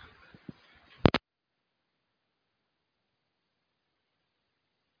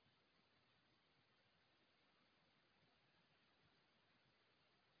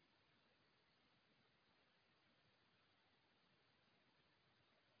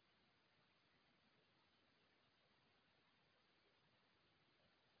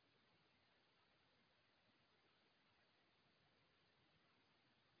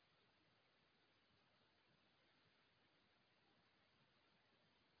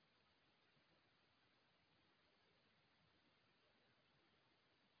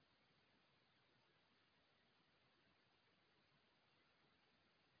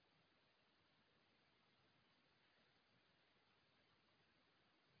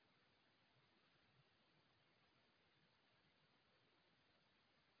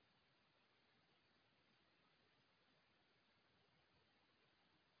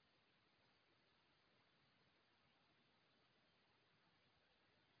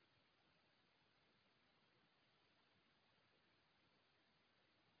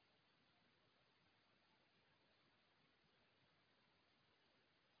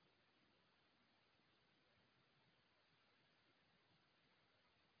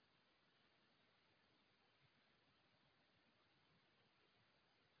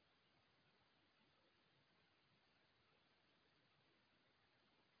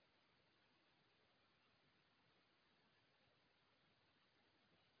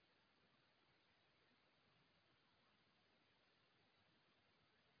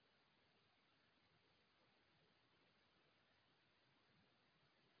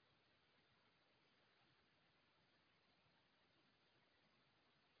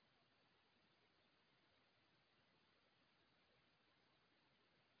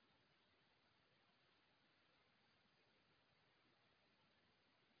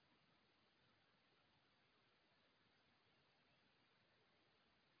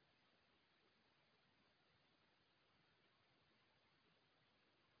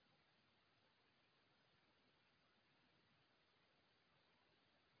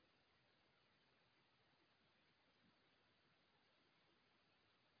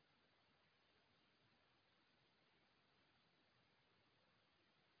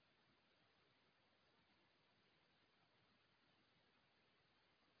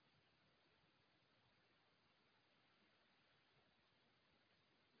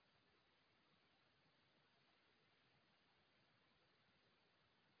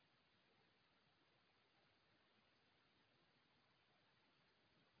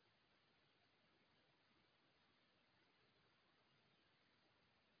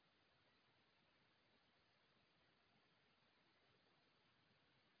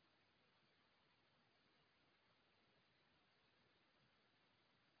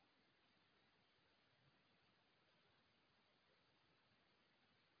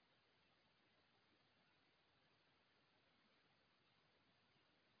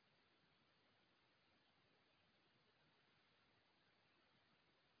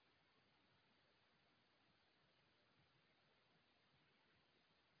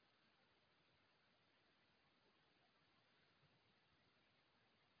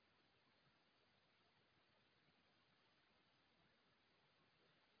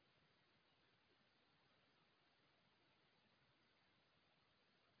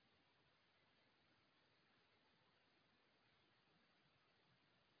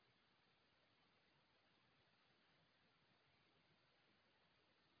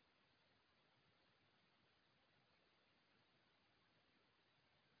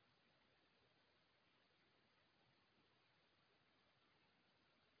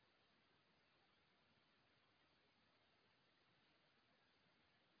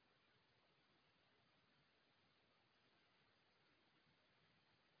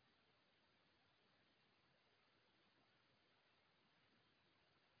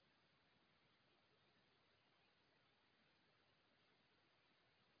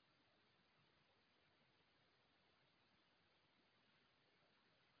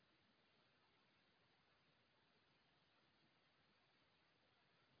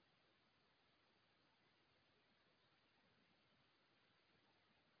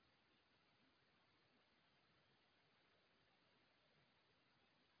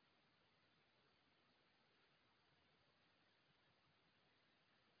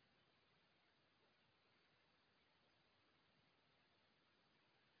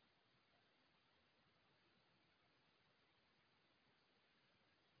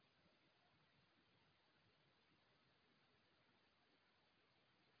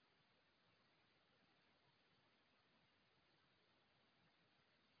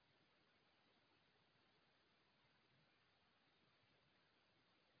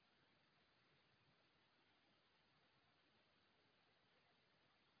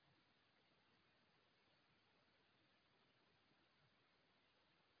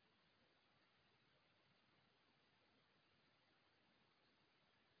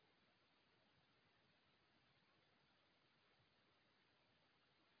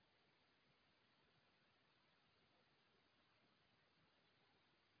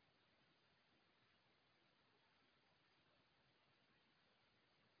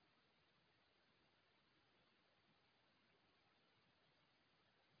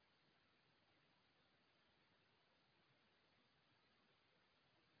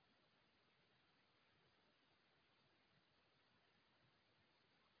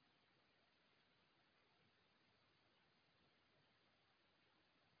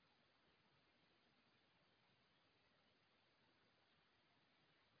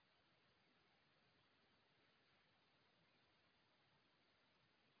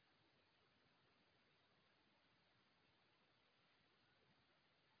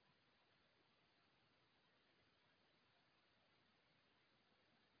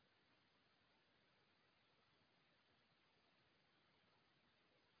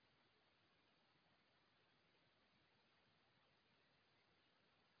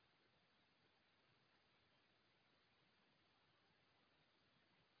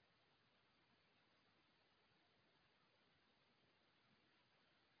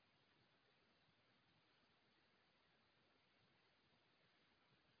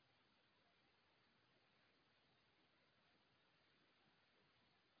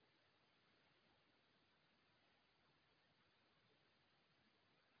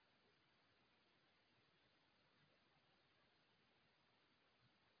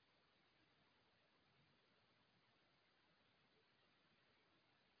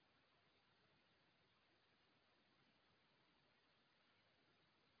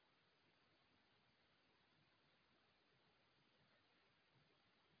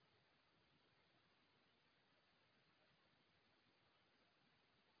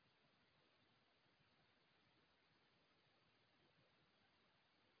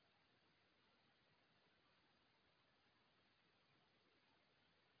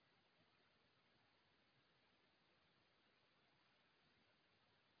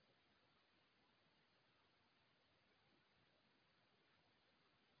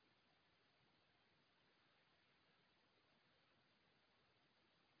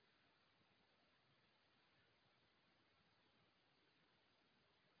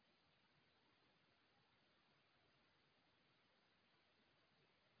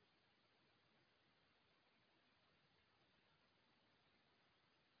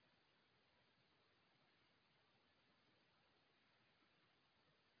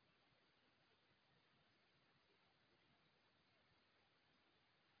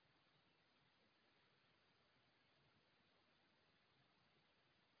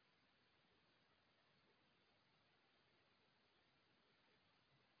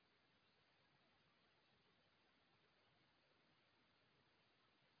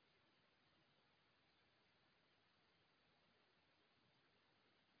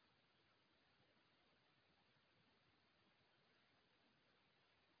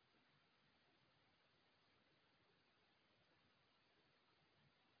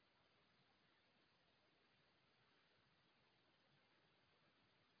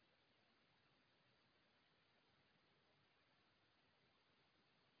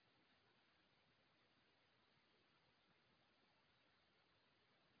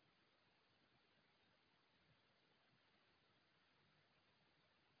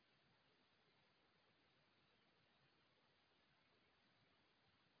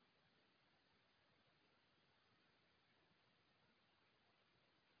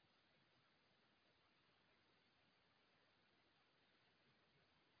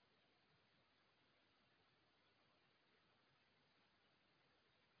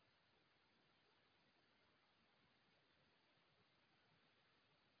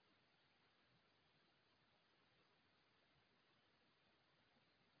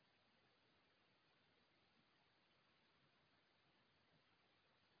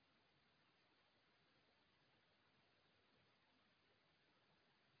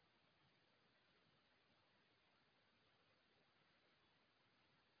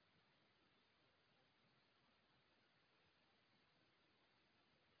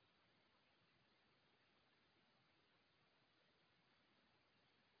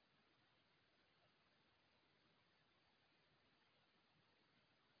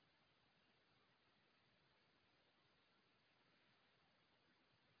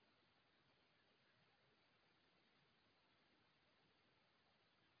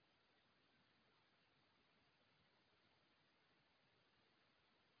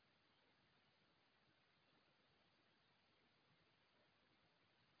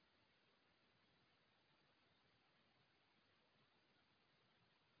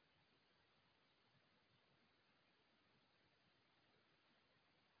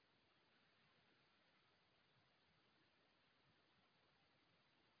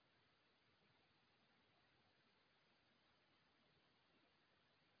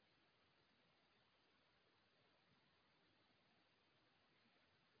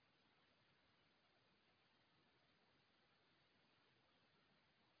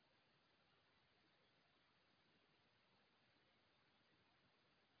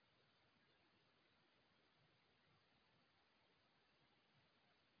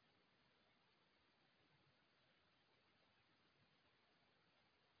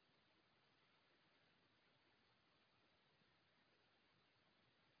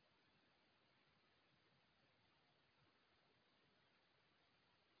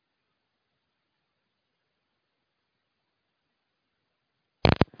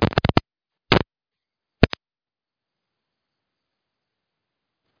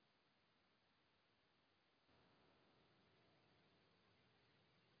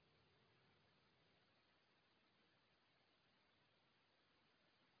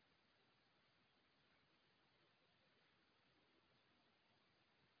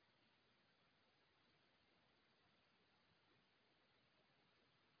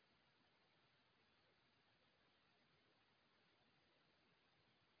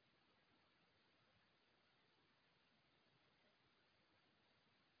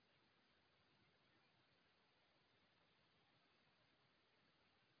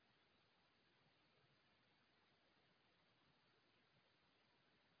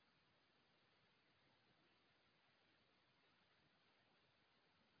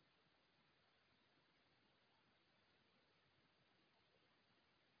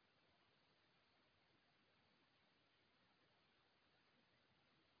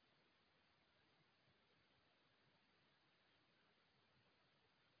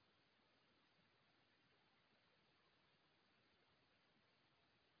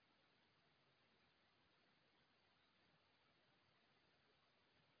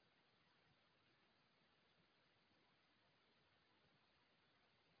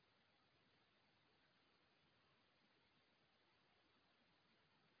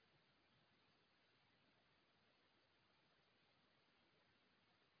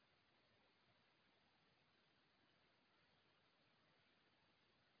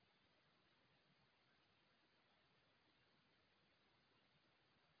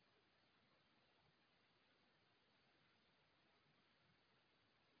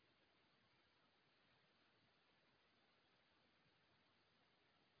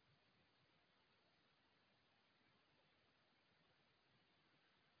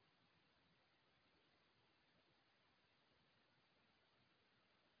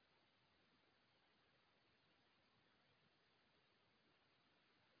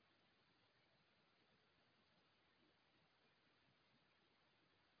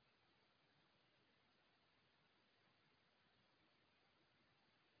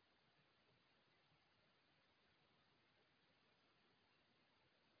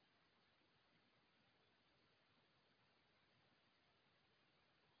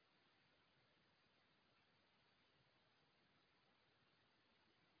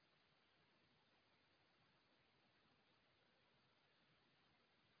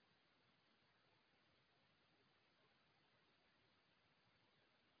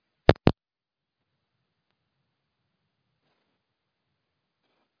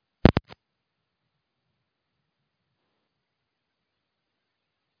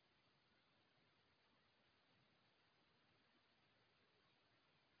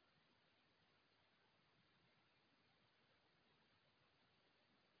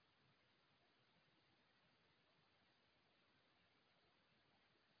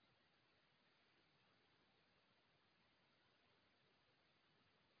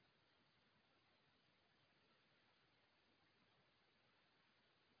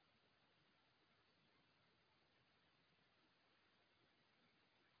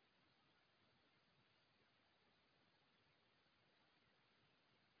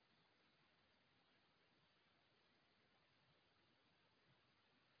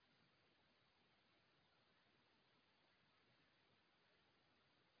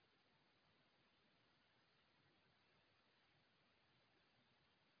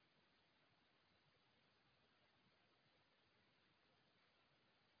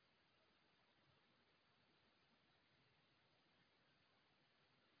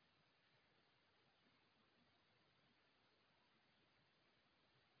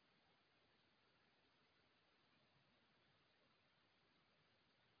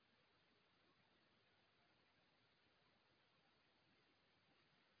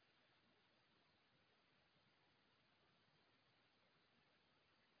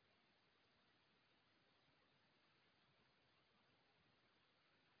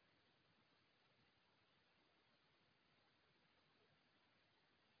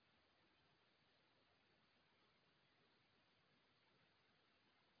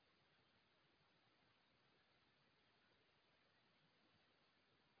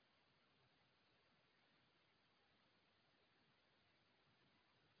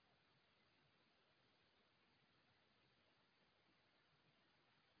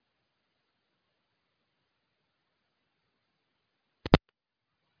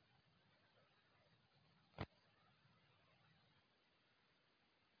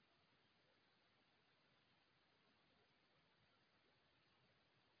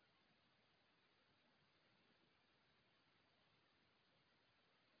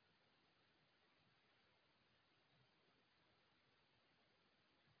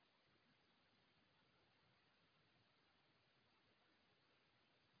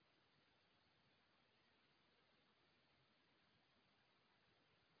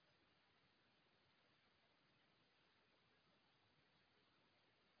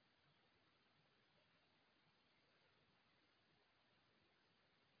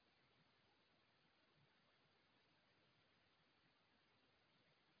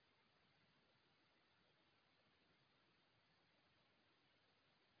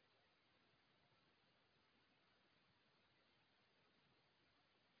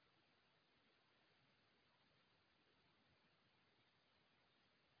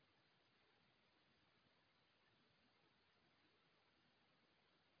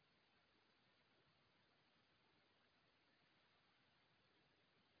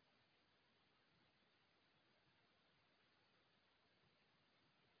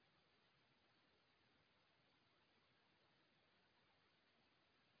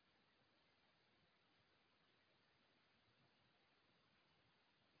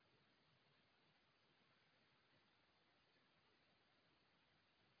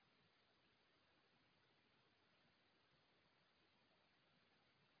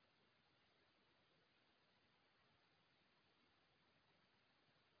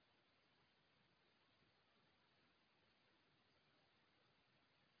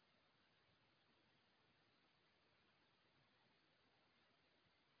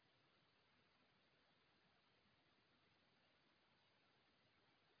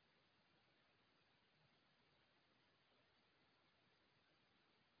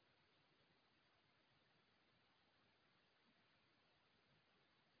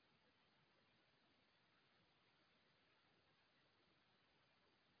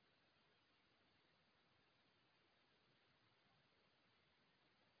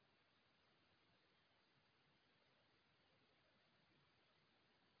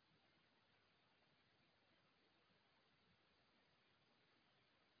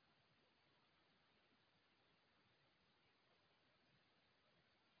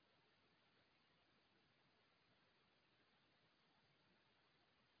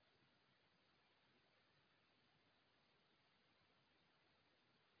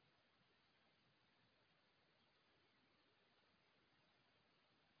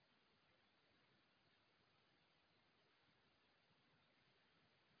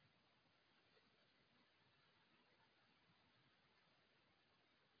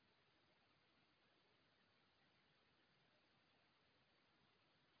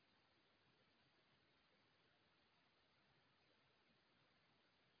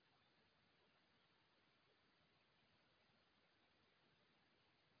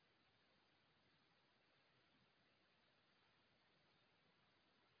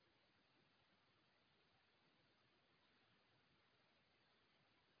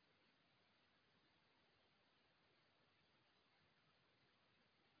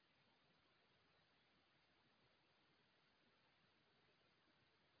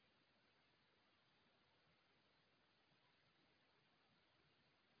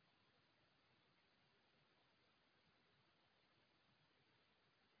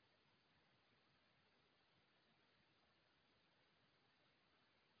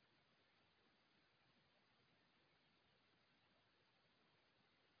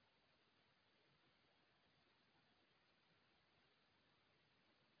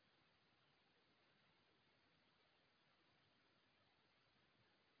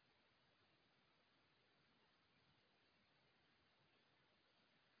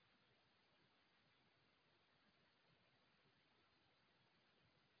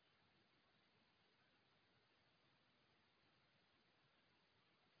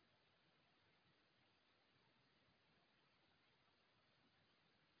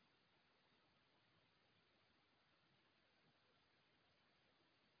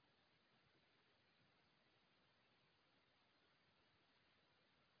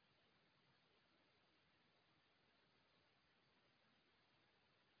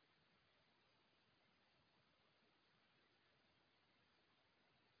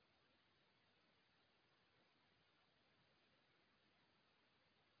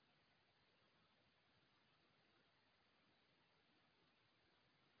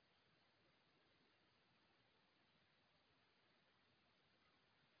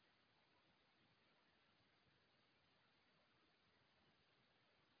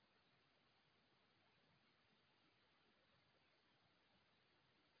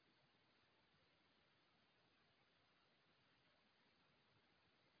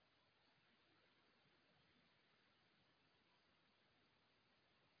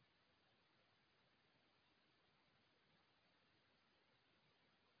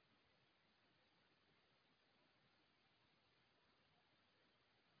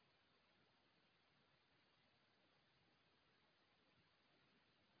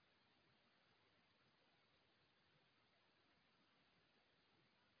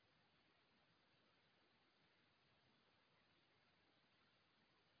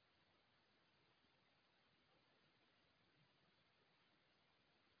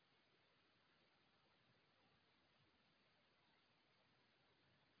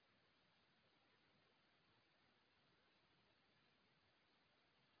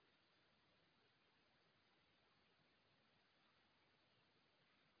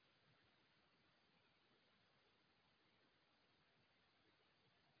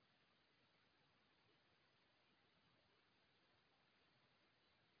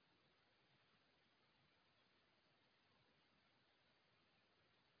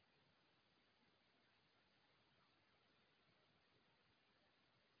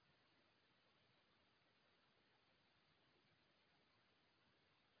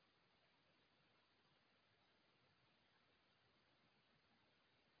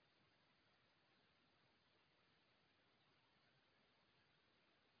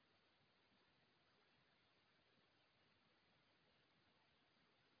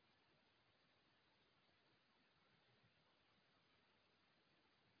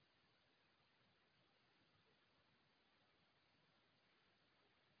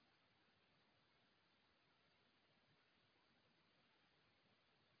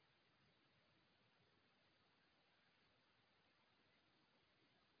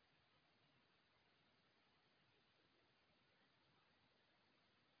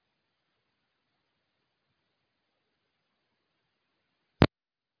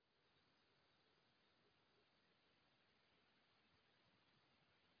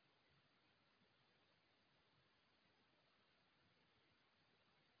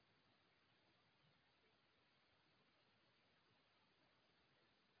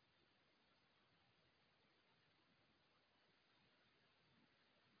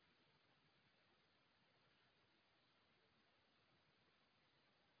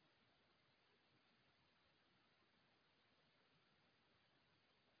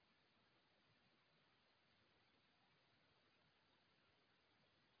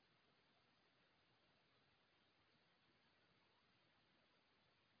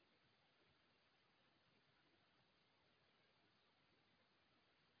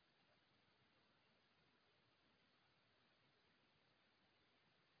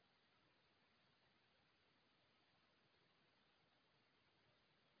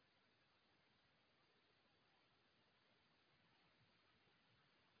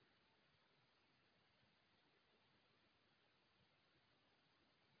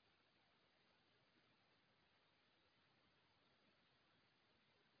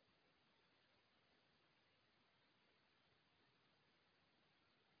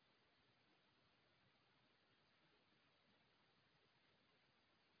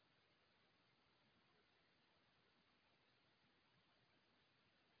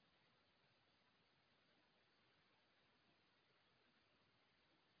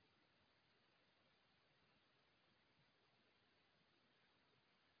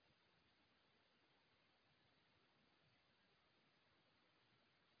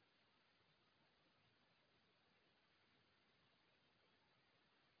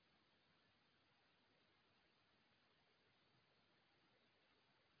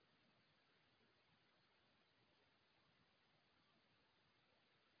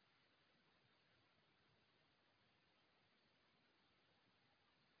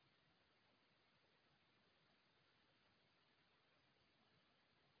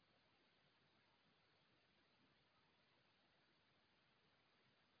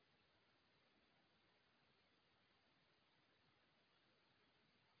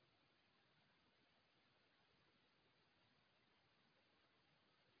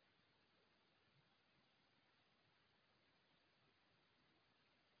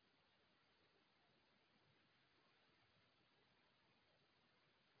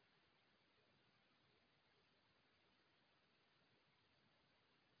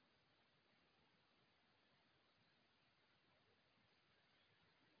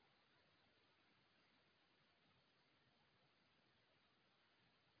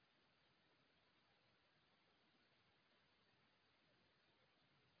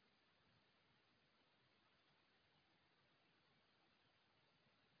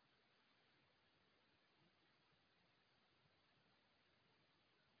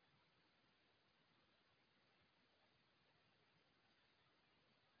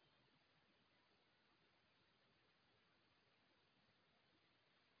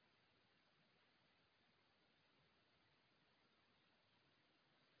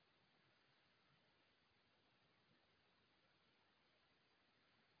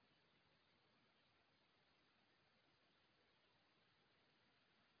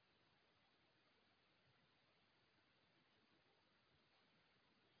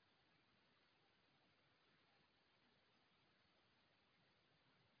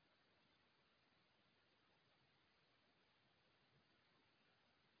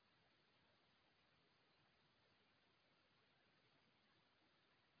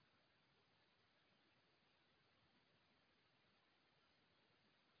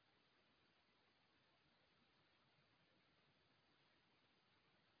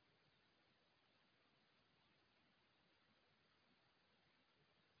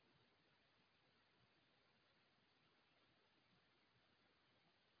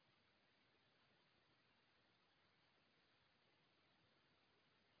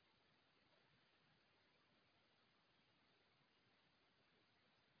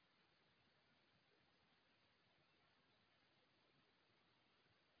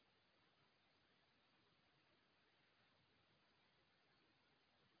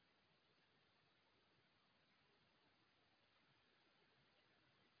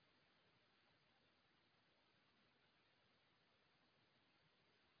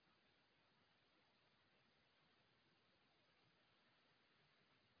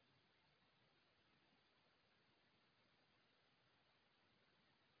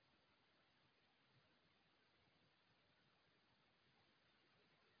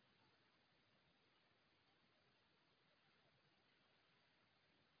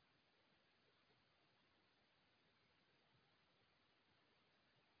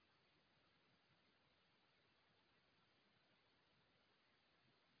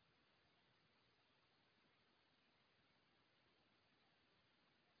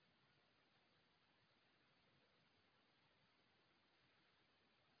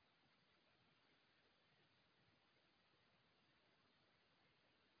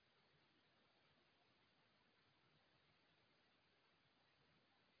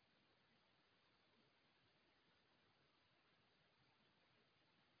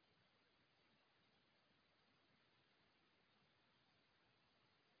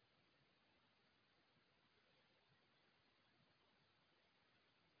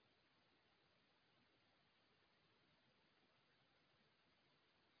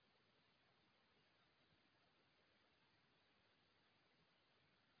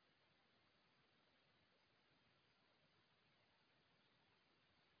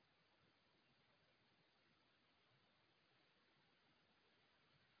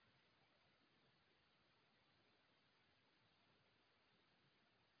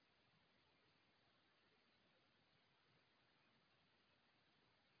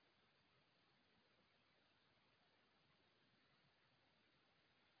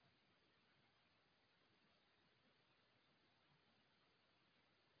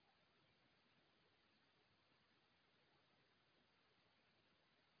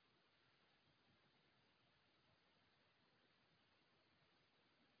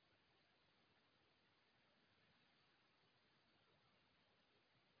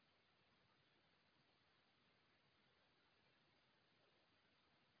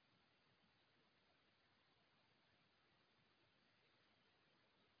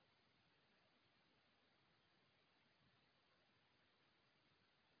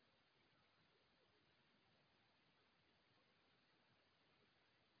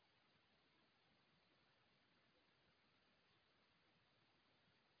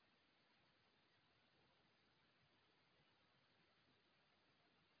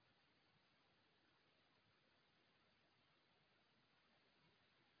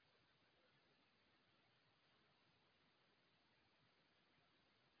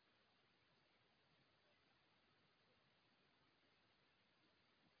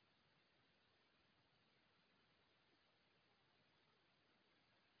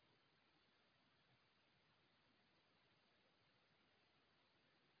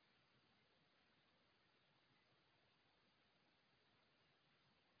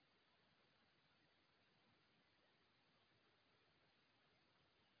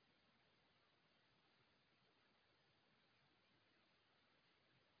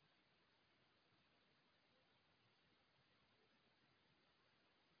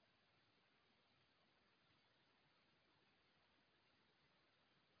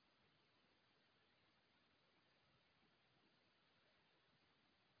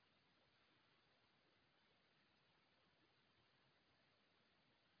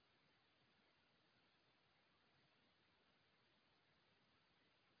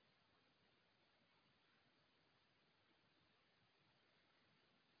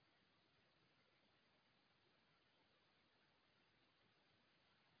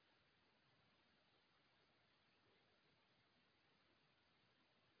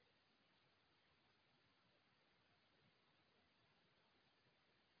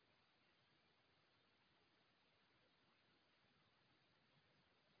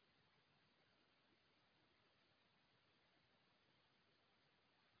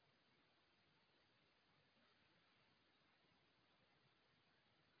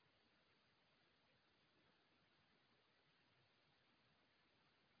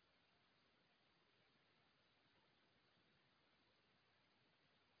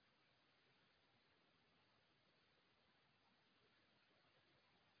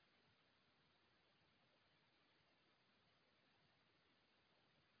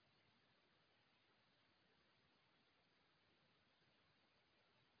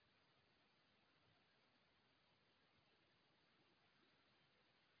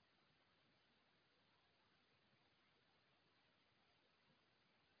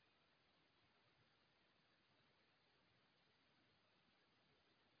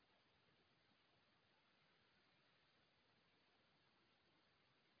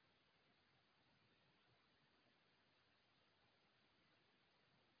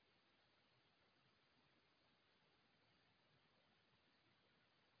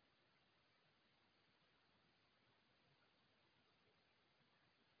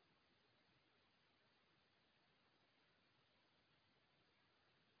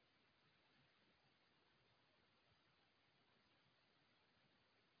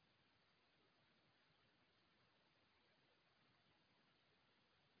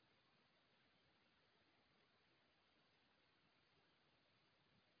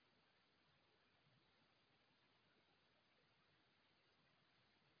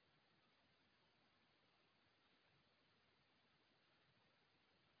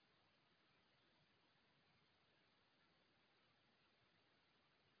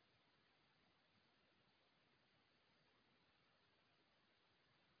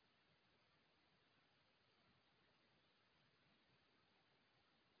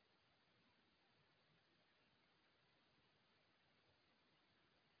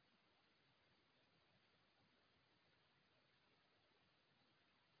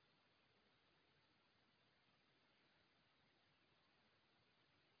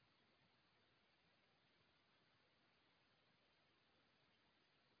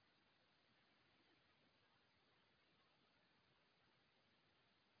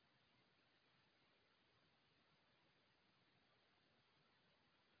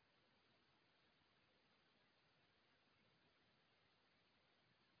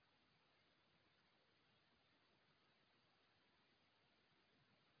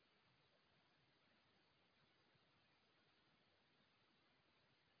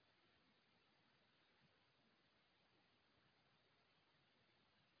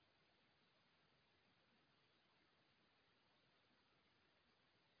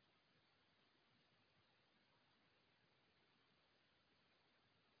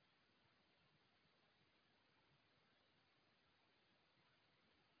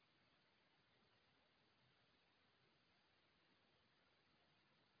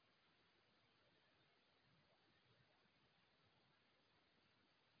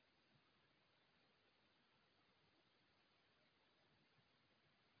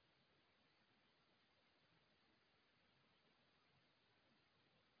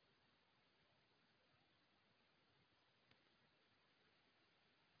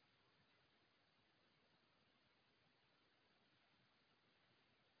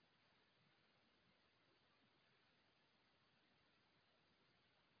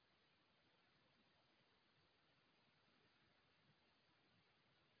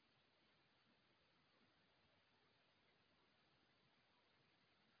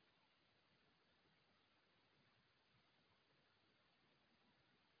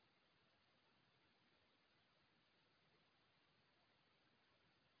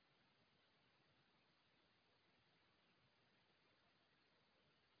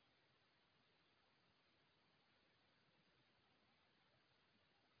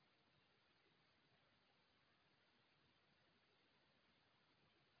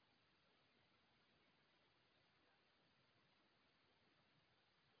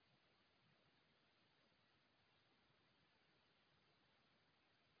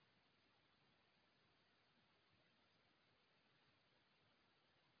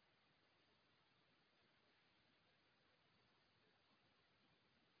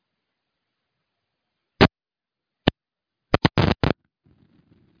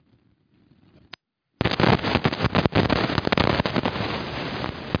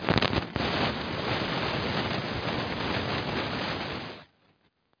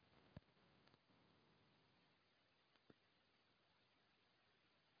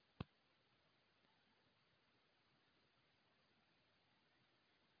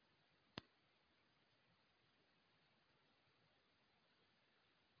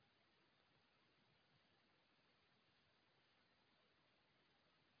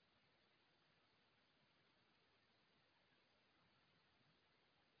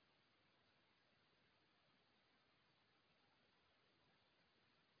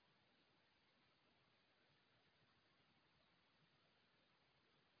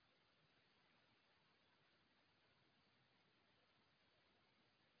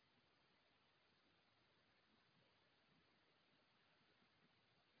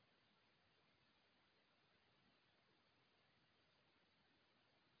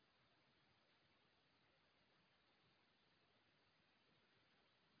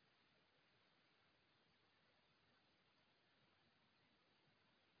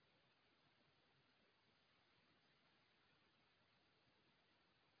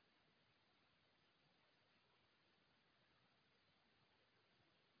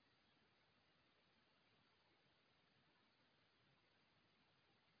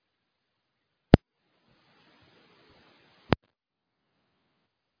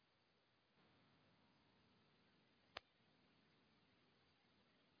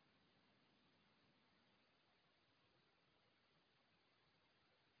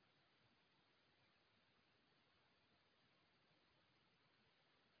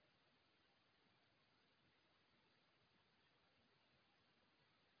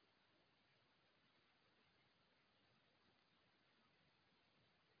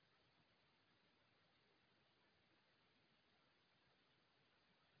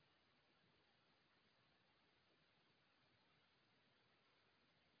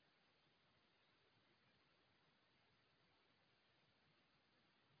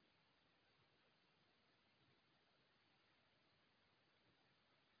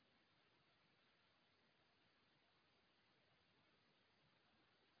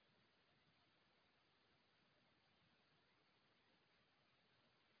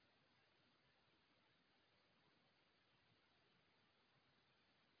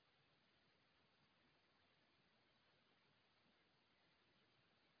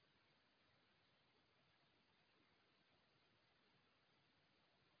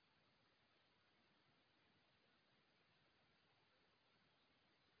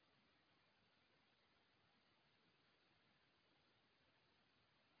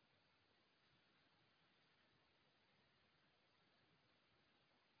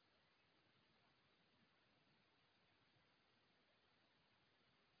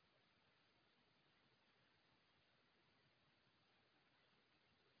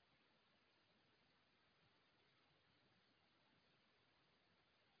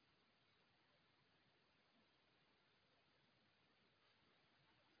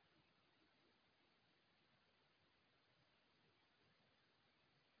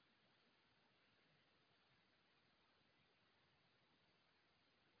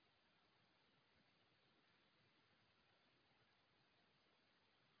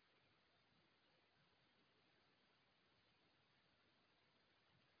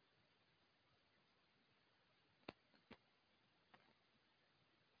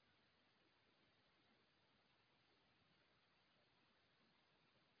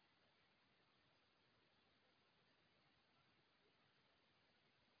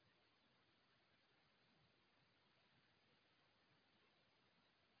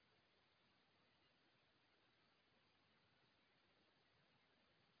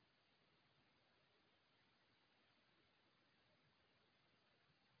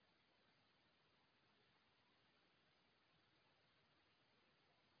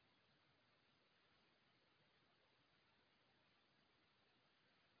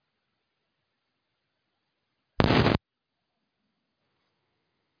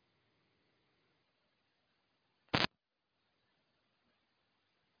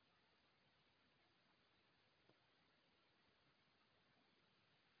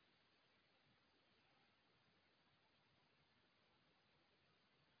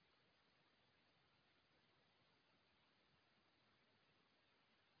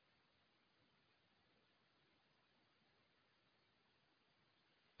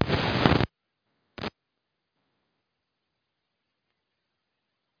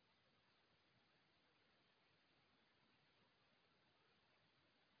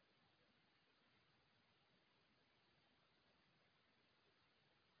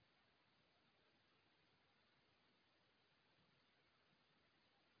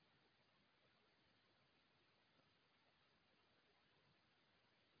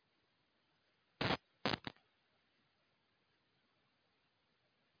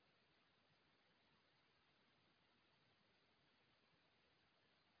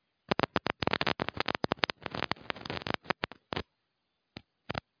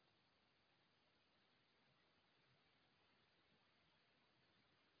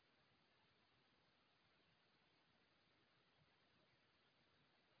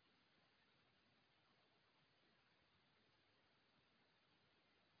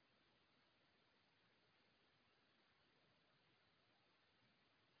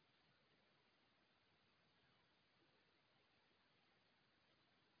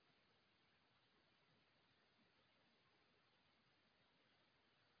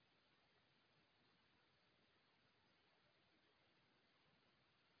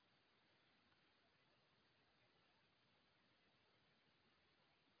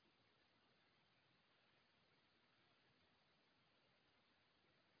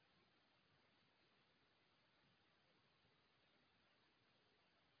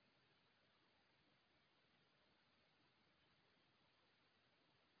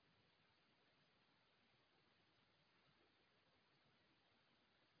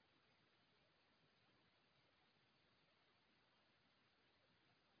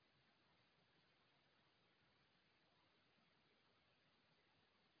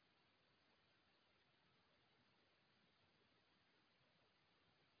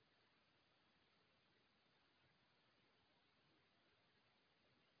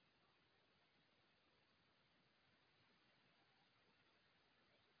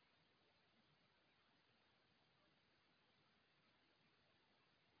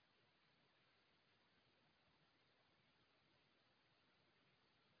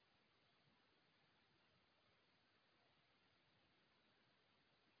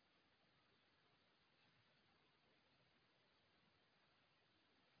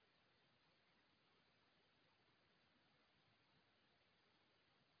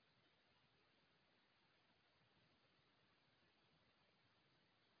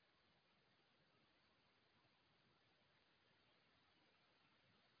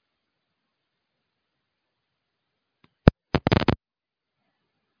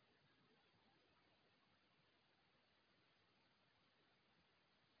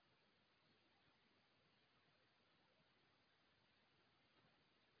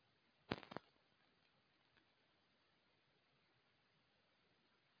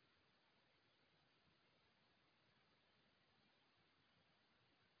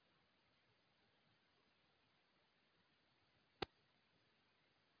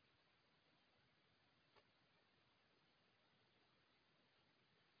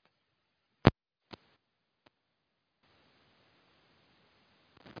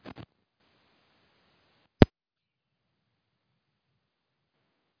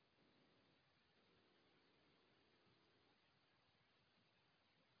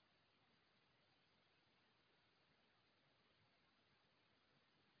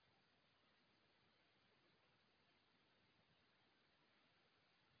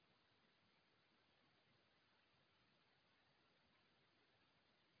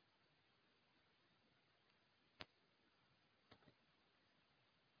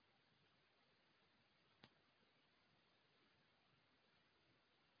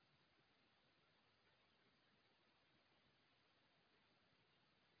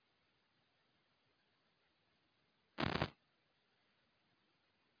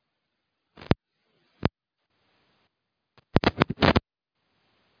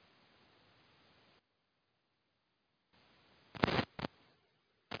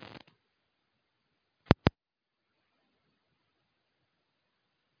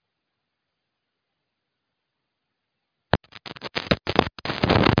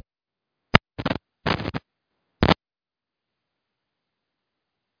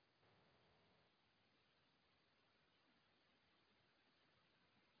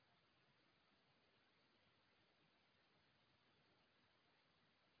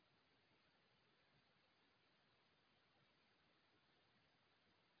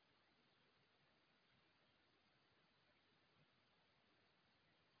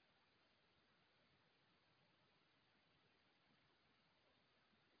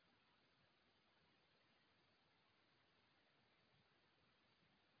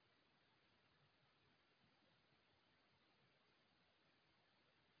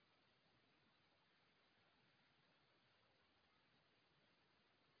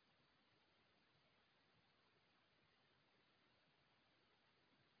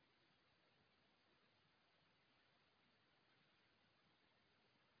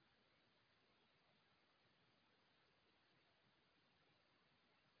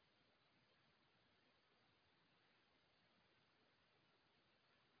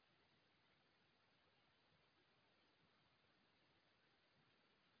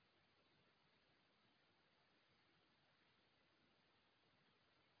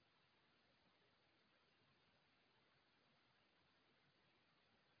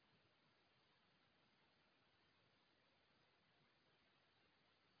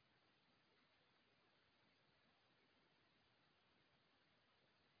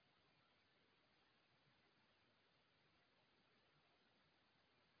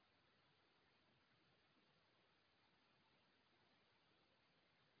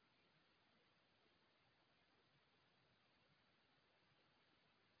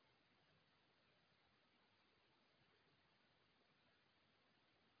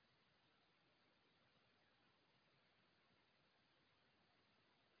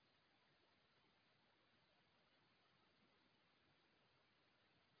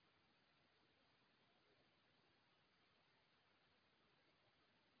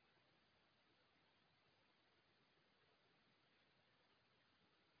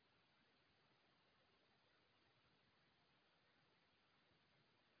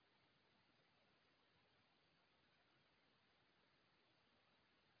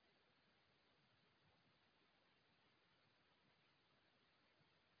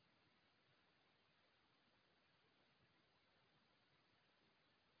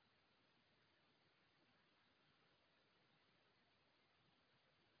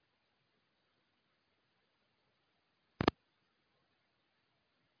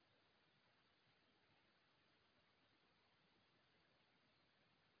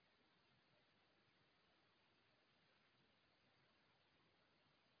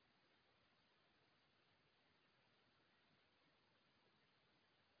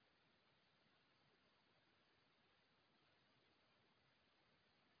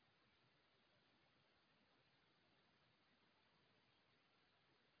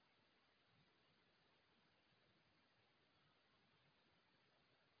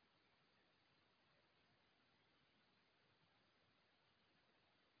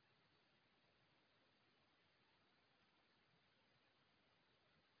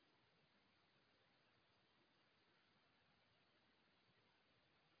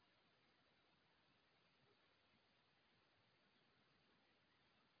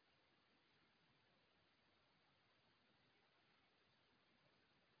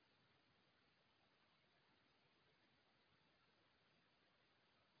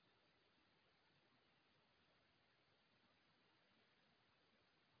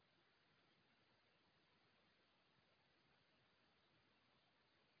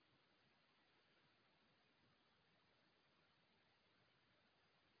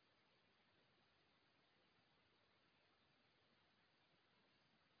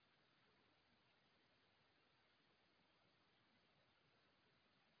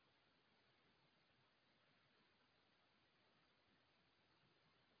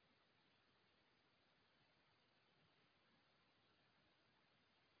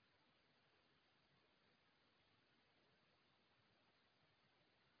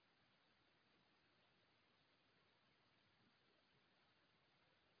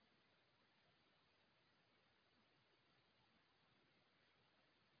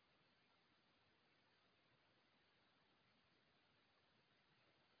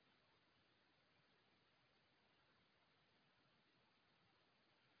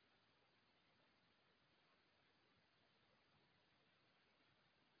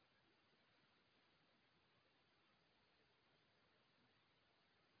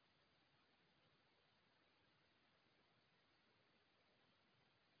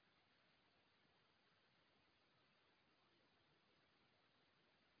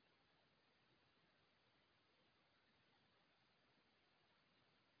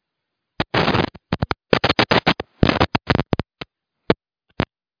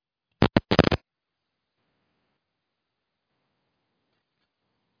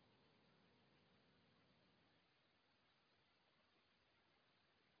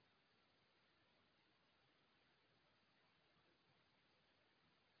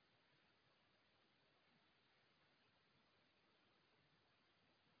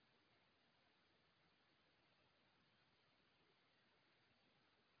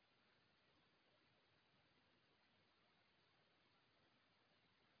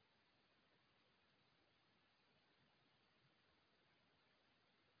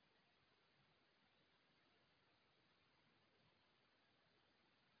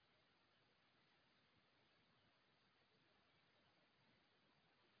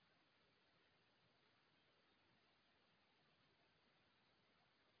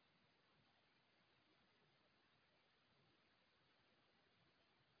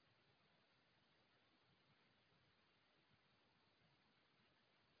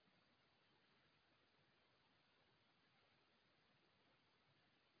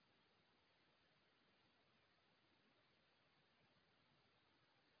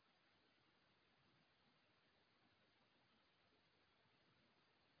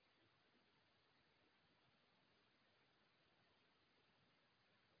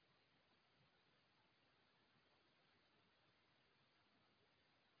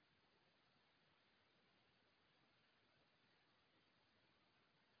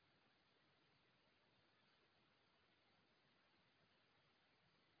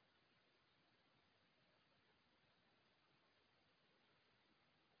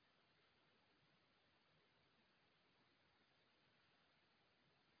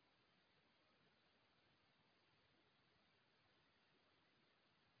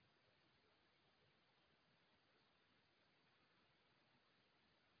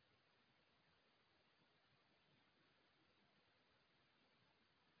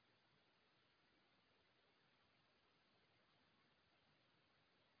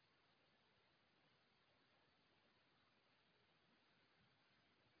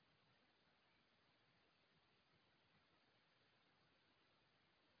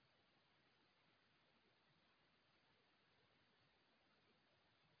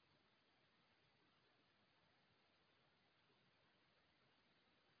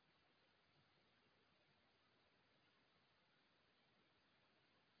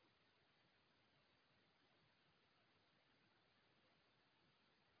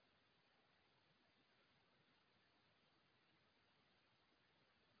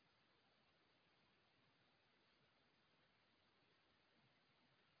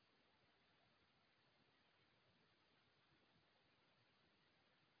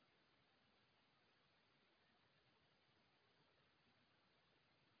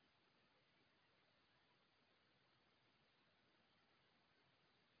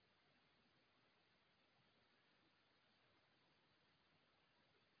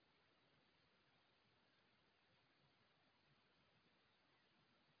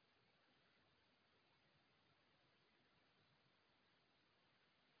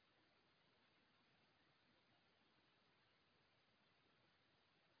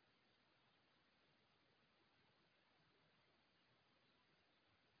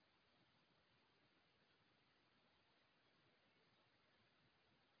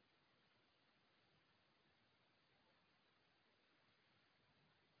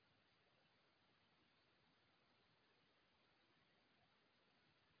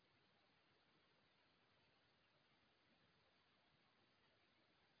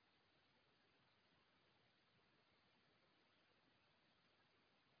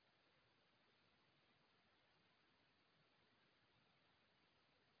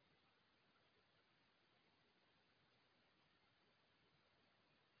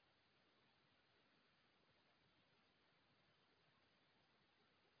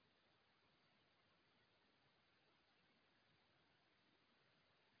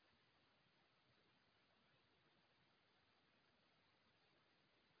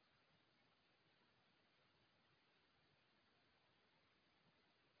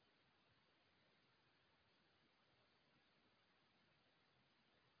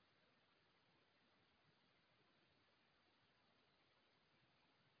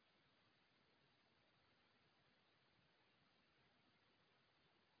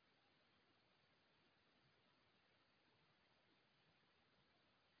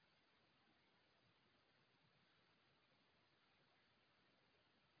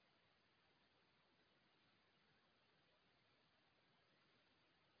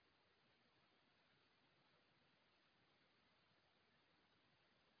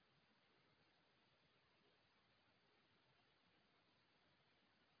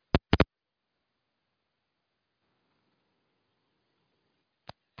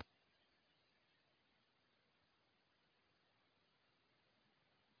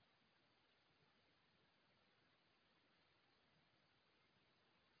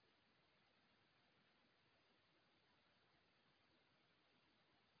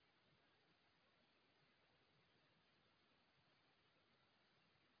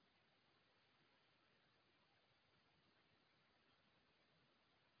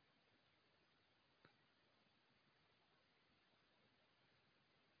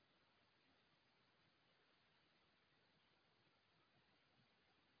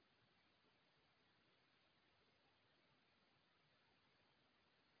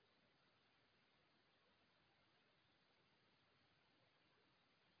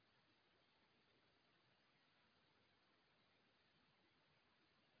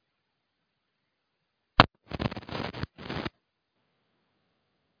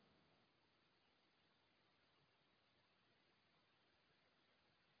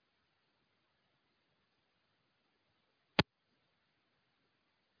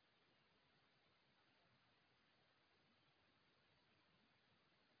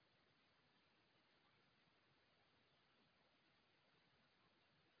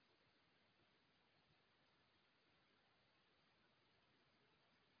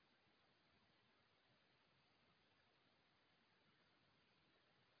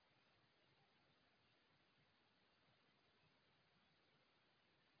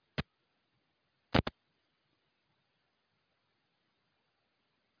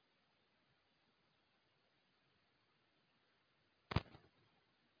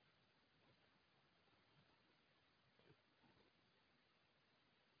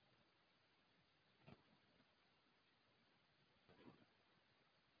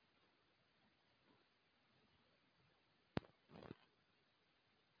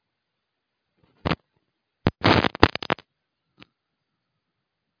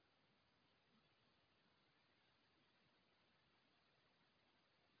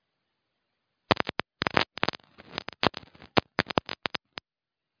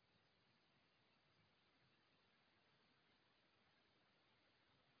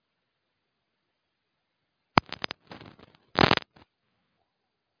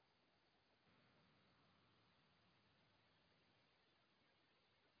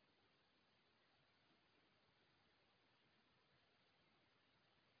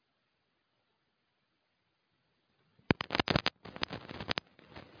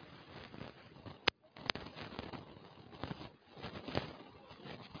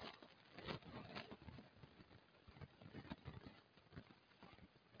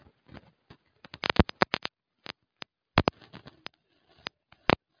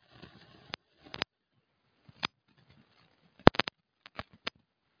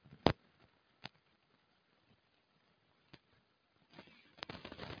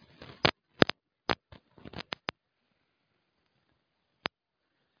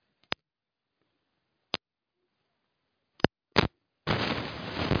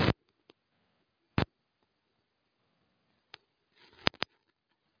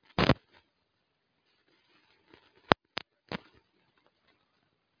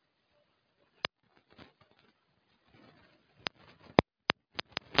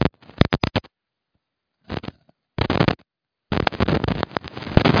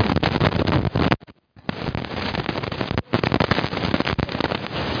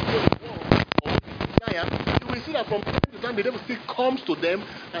 from time to time, the devil still comes to them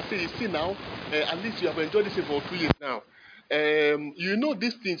and say, you see now, at least you have enjoyed this thing for 2 years now. You know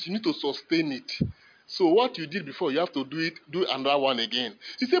these things, you need to sustain it. So what you did before, you have to do another one again.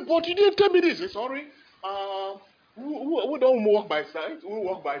 He said, but you didn't tell me this. He said, sorry. We don't walk by sight, we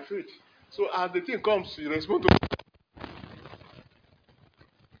walk by faith. So as the thing comes, you respond to it.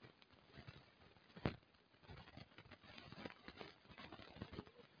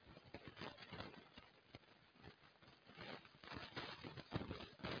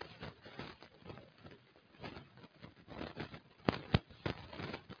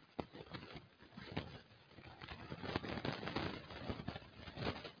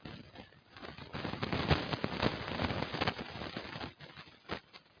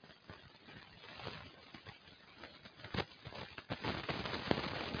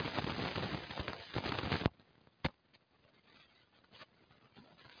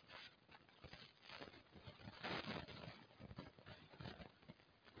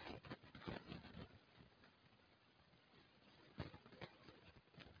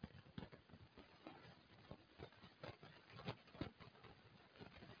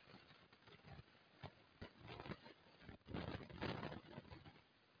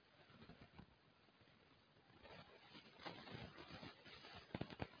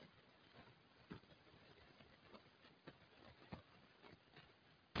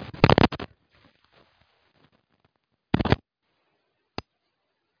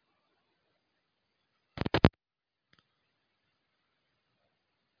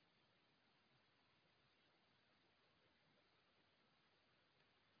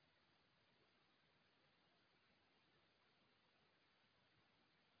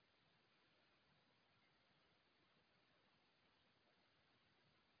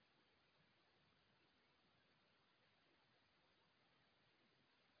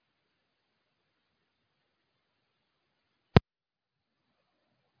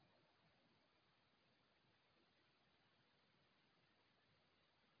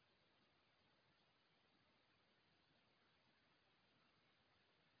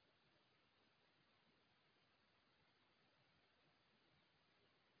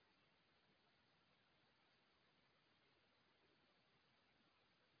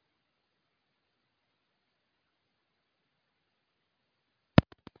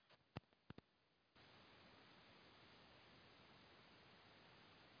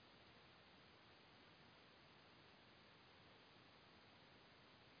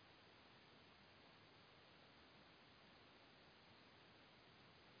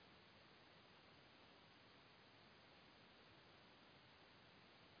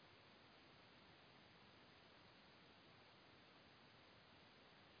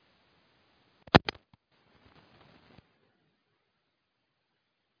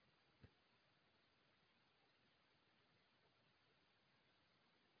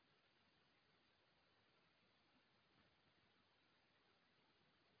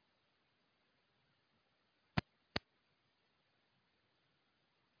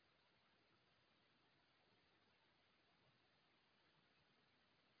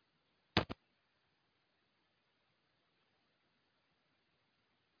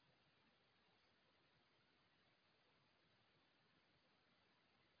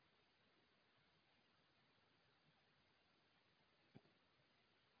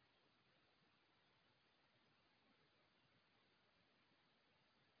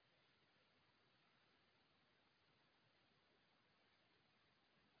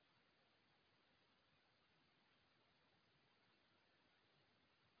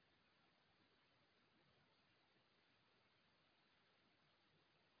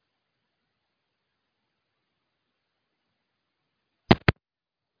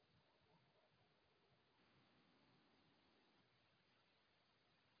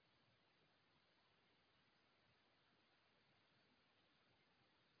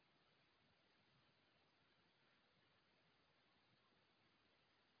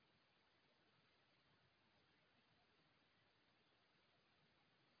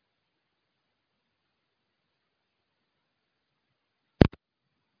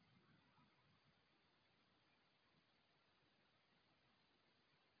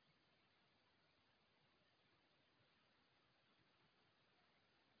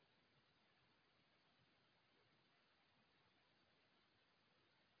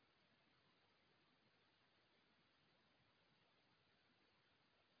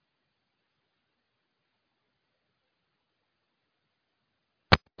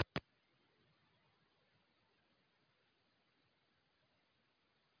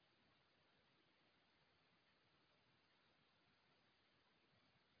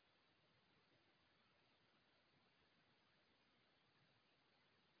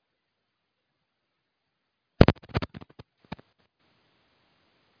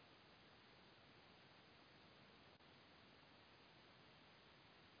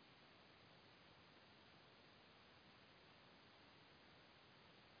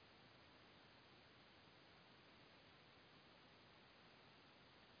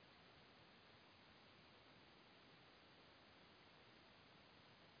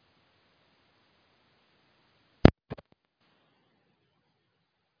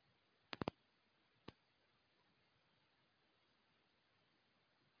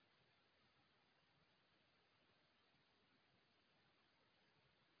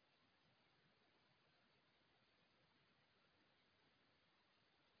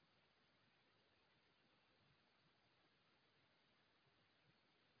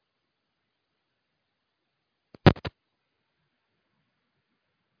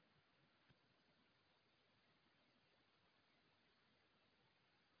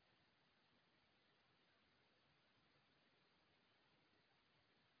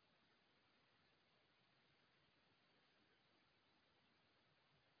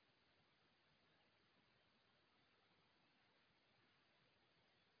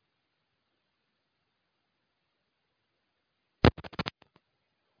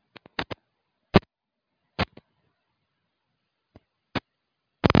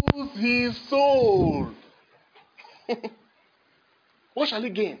 lose his soul. What shall he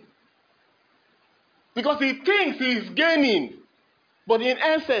gain? Because he thinks he is gaining, but in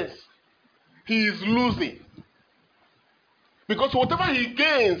essence, he is losing. Because whatever he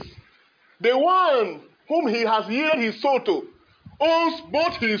gains, the one whom he has yielded his soul to owns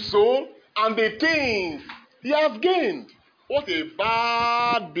both his soul and the things he has gained. What a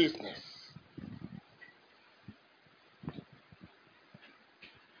bad business.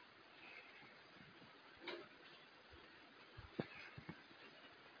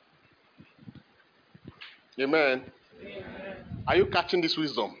 Amen. Amen. Are you catching this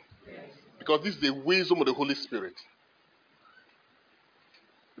wisdom? Yes. Because this is the wisdom of the Holy Spirit.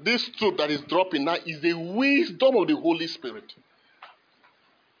 This truth that is dropping now is the wisdom of the Holy Spirit.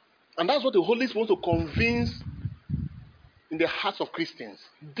 And that's what the Holy Spirit wants to convince in the hearts of Christians.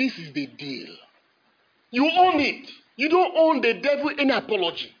 This is the deal. You own it. You don't own the devil any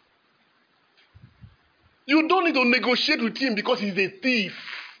apology. You don't need to negotiate with him because he's a thief.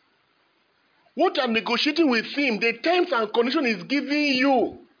 What you are negotiating with him, the terms and conditions he's giving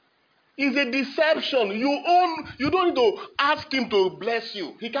you, is a deception. You don't need to ask him to bless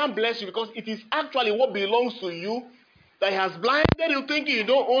you. He can't bless you because it is actually what belongs to you that he has blinded you thinking you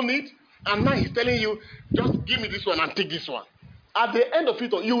don't own it. And now he's telling you, just give me this one and take this one. At the end of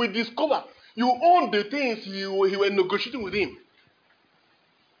it all, you will discover you own the things you were negotiating with him.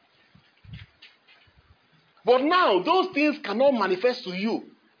 But now, those things cannot manifest to you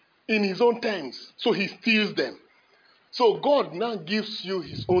in his own terms. So he steals them. So God now gives you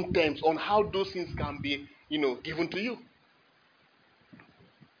his own terms on how those things can be, given to you.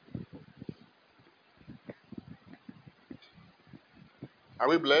 Are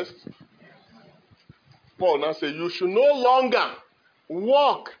we blessed? Paul now says, you should no longer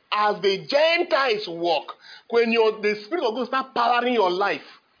walk as the Gentiles walk. When the Spirit of God starts powering your life,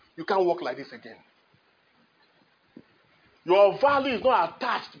 you can't walk like this again. Your value is not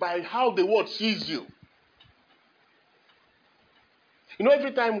attached by how the world sees you.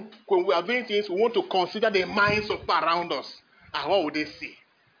 Every time when we are doing things, we want to consider the minds of people around us. And what would they say?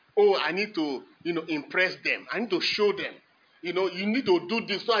 Oh, I need to, impress them. I need to show them. You need to do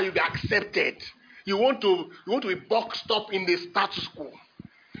this so that you'll be accepted. You want to be boxed up in the status quo.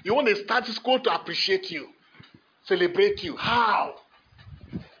 You want the status quo to appreciate you, celebrate you. How?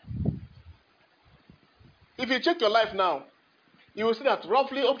 If you check your life now, you will see that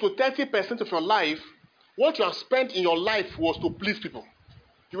roughly up to 30% of your life, what you have spent in your life was to please people.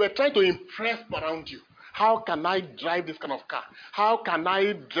 You were trying to impress around you. How can I drive this kind of car? How can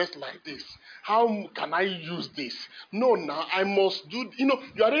I dress like this? How can I use this? No, now I must do, you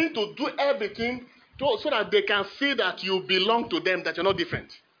are ready to do everything so that they can see that you belong to them, that you're not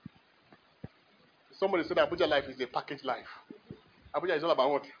different. Somebody said that Abuja life is a package life. Abuja is all about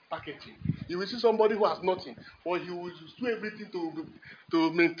what? Packaging. You will see somebody who has nothing, but he will do everything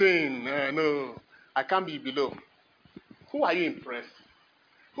to maintain. No, I can't be below. Who are you impressed?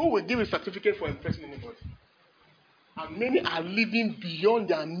 Who will give a certificate for impressing anybody? And many are living beyond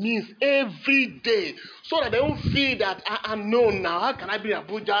their means every day, so that they don't feel that I know now. How can I be in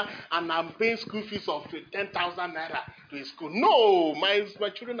Abuja and I'm paying school fees of 10,000 naira to a school? No, my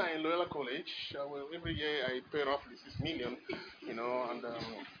children are in Loyola College. Every year I pay roughly 6 million, and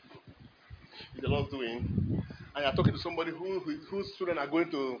it's a lot doing. And you're talking to somebody whose children are going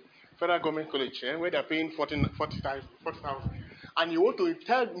to federal government college, where they're paying 40,000. And you want to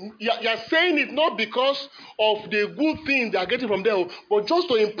tell, you're saying it not because of the good things they are getting from there, but just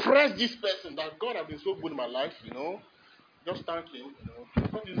to impress this person that God has been so good in my life, Just thank him,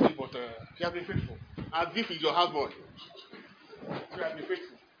 Not easy, but he has been faithful. As if he's your husband. He has been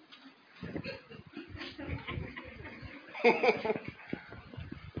faithful.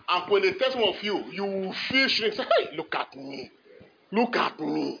 And when they tell some of you, you will feel shame. Say, hey, look at me. Look at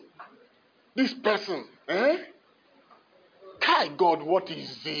me. This person, Kai God, what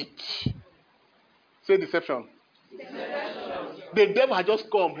is it? Say deception. The devil has just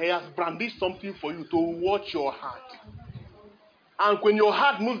come. He has brandished something for you to watch your heart. And when your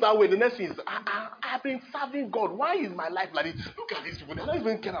heart moves that way, the next thing is, I've been serving God. Why is my life like this? Look at these people. They don't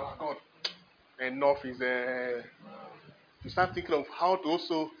even care about God. Enough is you start thinking of how to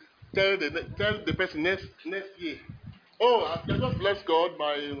also tell the person next year. Oh, I just bless God.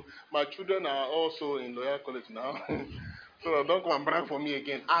 My children are also in Loyola College now. So don't come and brag for me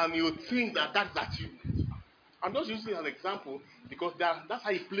again. And you think that's achievement. I'm just using an example because that's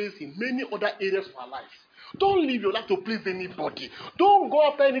how it plays in many other areas of our life. Don't live your life to please anybody. Don't go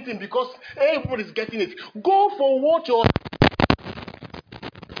after anything because everybody's getting it. Go for what you're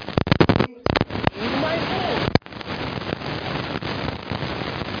my own.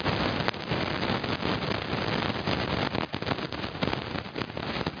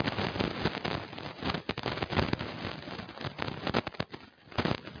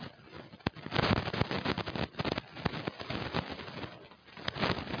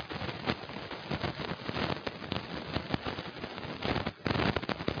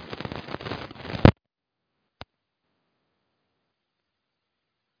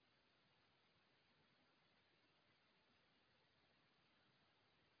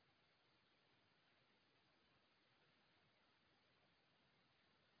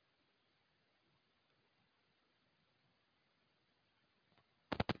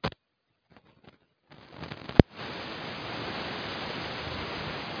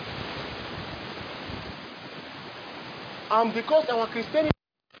 And because our Christianity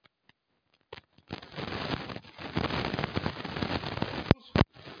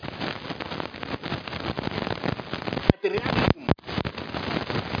materialism,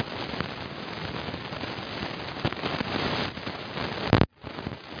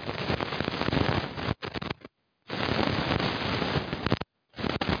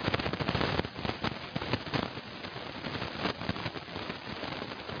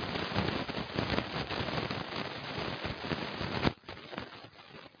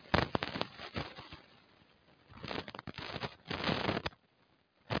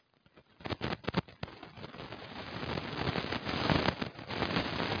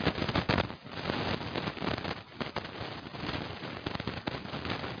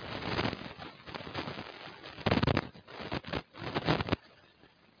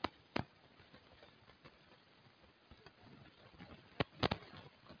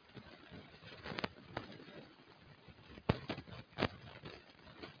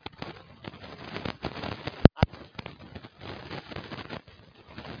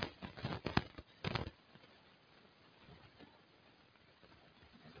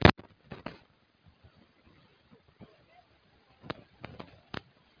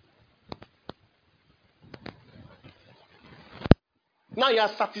 now you are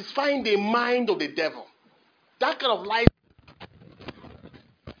satisfying the mind of the devil. That kind of life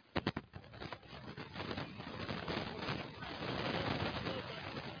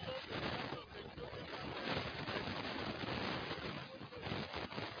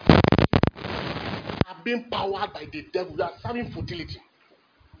are being powered by the devil. You are serving futility.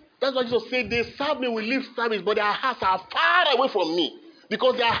 That's why Jesus said, they serve me with lip service, but their hearts are far away from me.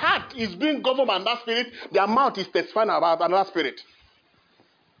 Because their heart is being governed by that spirit, their mouth is testifying about another spirit.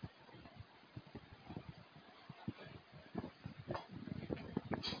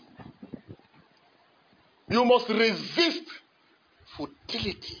 You must resist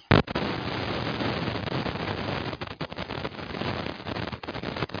futility.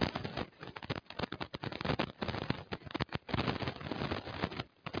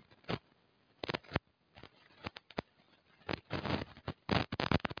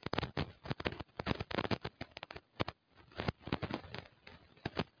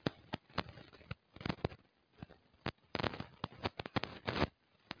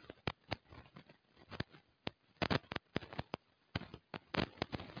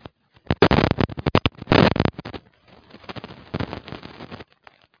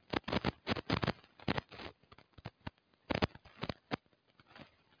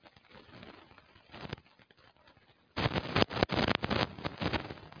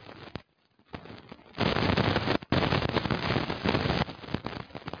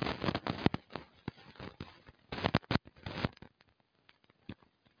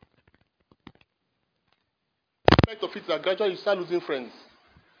 The effect of it is that gradually you start losing friends.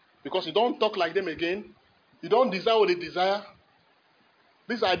 Because you don't talk like them again. You don't desire what they desire.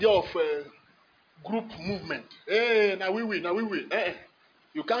 This idea of group movement. Hey, now we win, now we win.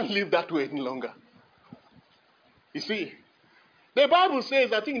 You can't live that way any longer. You see, the Bible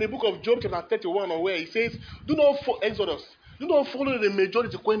says, I think in the book of Job chapter 31 or where it says, do not follow Exodus. Do not follow the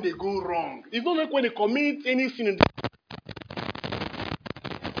majority when they go wrong. It's not like when they commit any sin in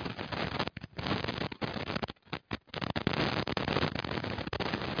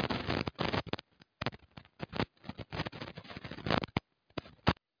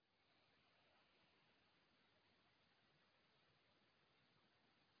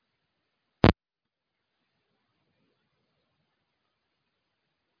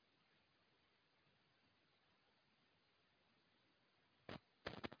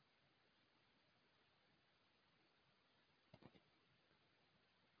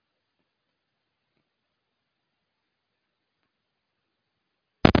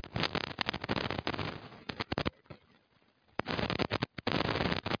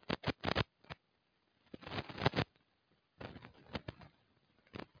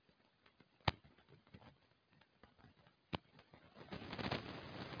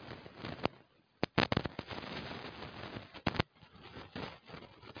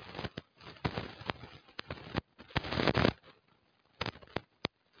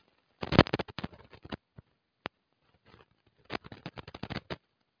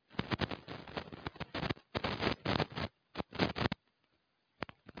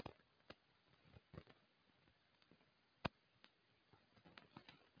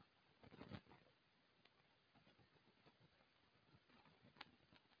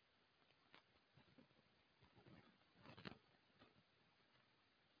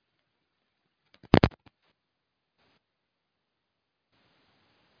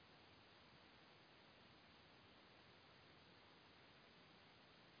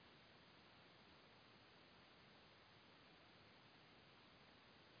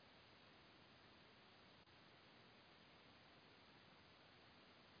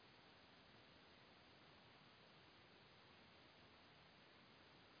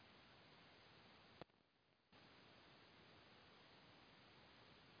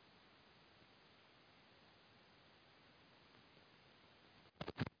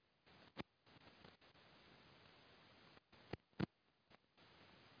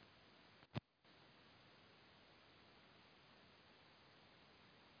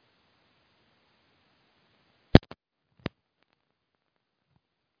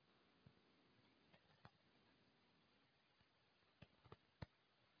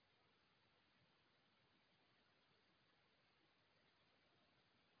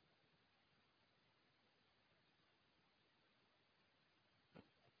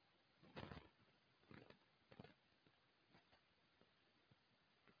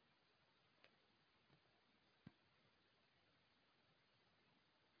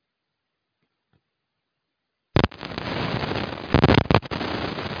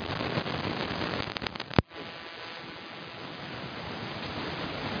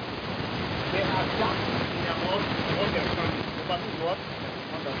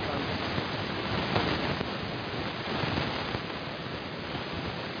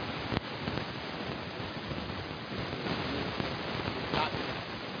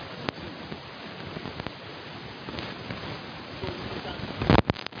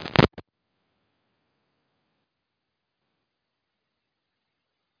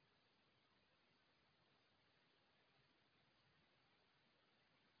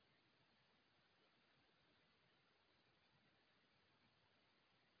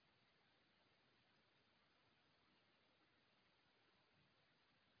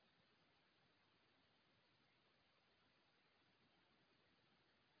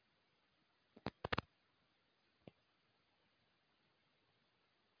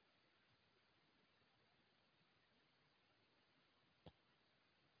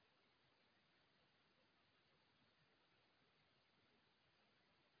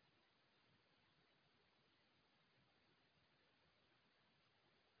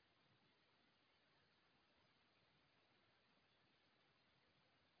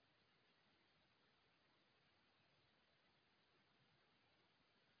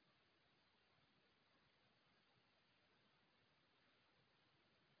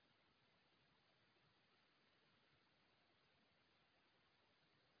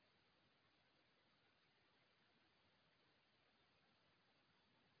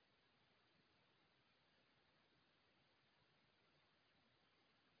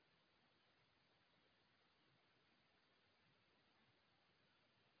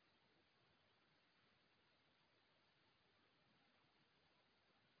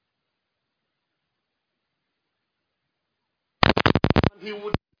he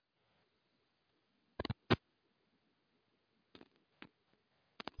would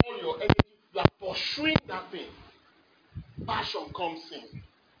all your energy. You are pursuing that thing. Passion comes in.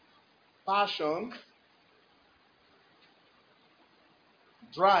 Passion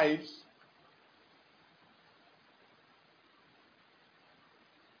drives,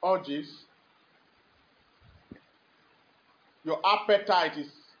 urges. Your appetite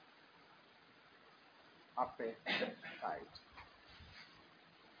is appetite.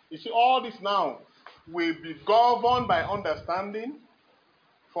 You see, all this now will be governed by understanding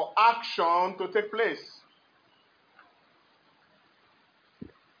for action to take place.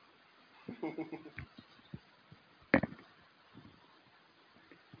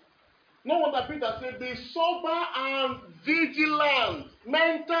 No wonder Peter said, be sober and vigilant,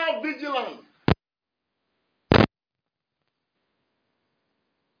 mental vigilance.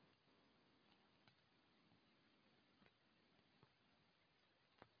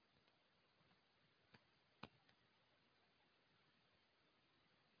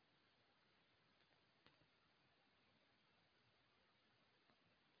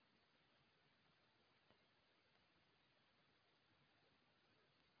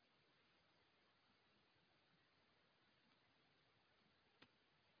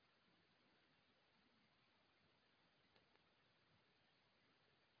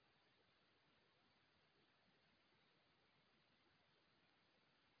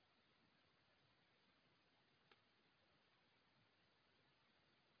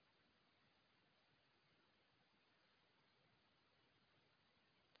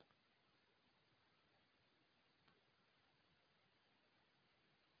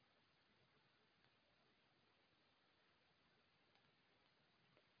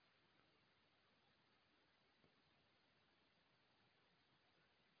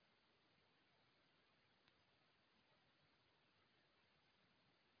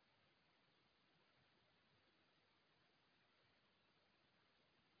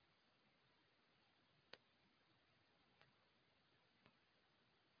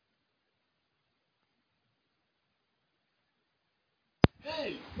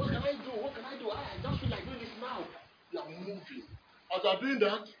 Hey, what can I do? What can I do? I just feel like doing this now. You are moving. As you are doing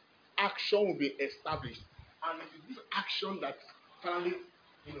that, action will be established. And it is this action that finally,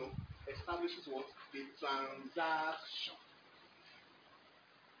 establishes what? The transaction.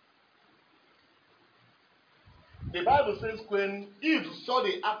 The Bible says when Eve saw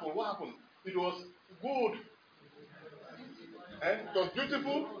the apple, what happened? It was good. It was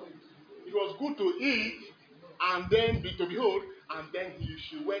beautiful. It was good to eat and then to behold. And then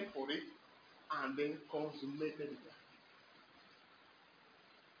she went for it and then consummated it.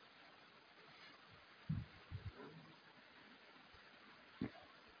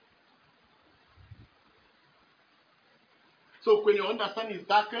 So when your understanding is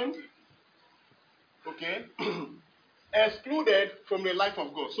darkened, okay, excluded from the life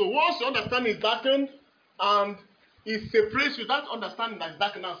of God. So once your understanding is darkened and it separates you, that understanding that is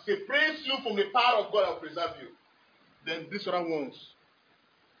darkened now separates you from the power of God that will preserve you, then these other ones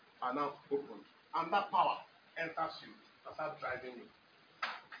are now opened. And that power enters you. That's how driving you.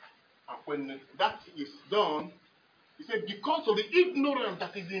 And when that is done, he said, because of the ignorance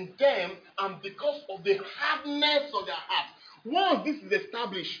that is in them and because of the hardness of their heart. Once this is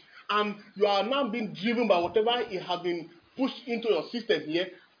established and you are now being driven by whatever it has been pushed into your system here,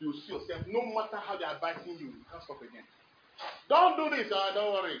 you see yourself, no matter how they are biting you, you can't stop again. Don't do this,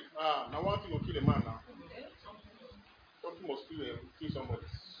 don't worry. Now one thing will kill a man now. Something must kill somebody.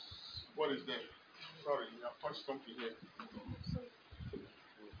 What is there? Sorry, you have touched something here.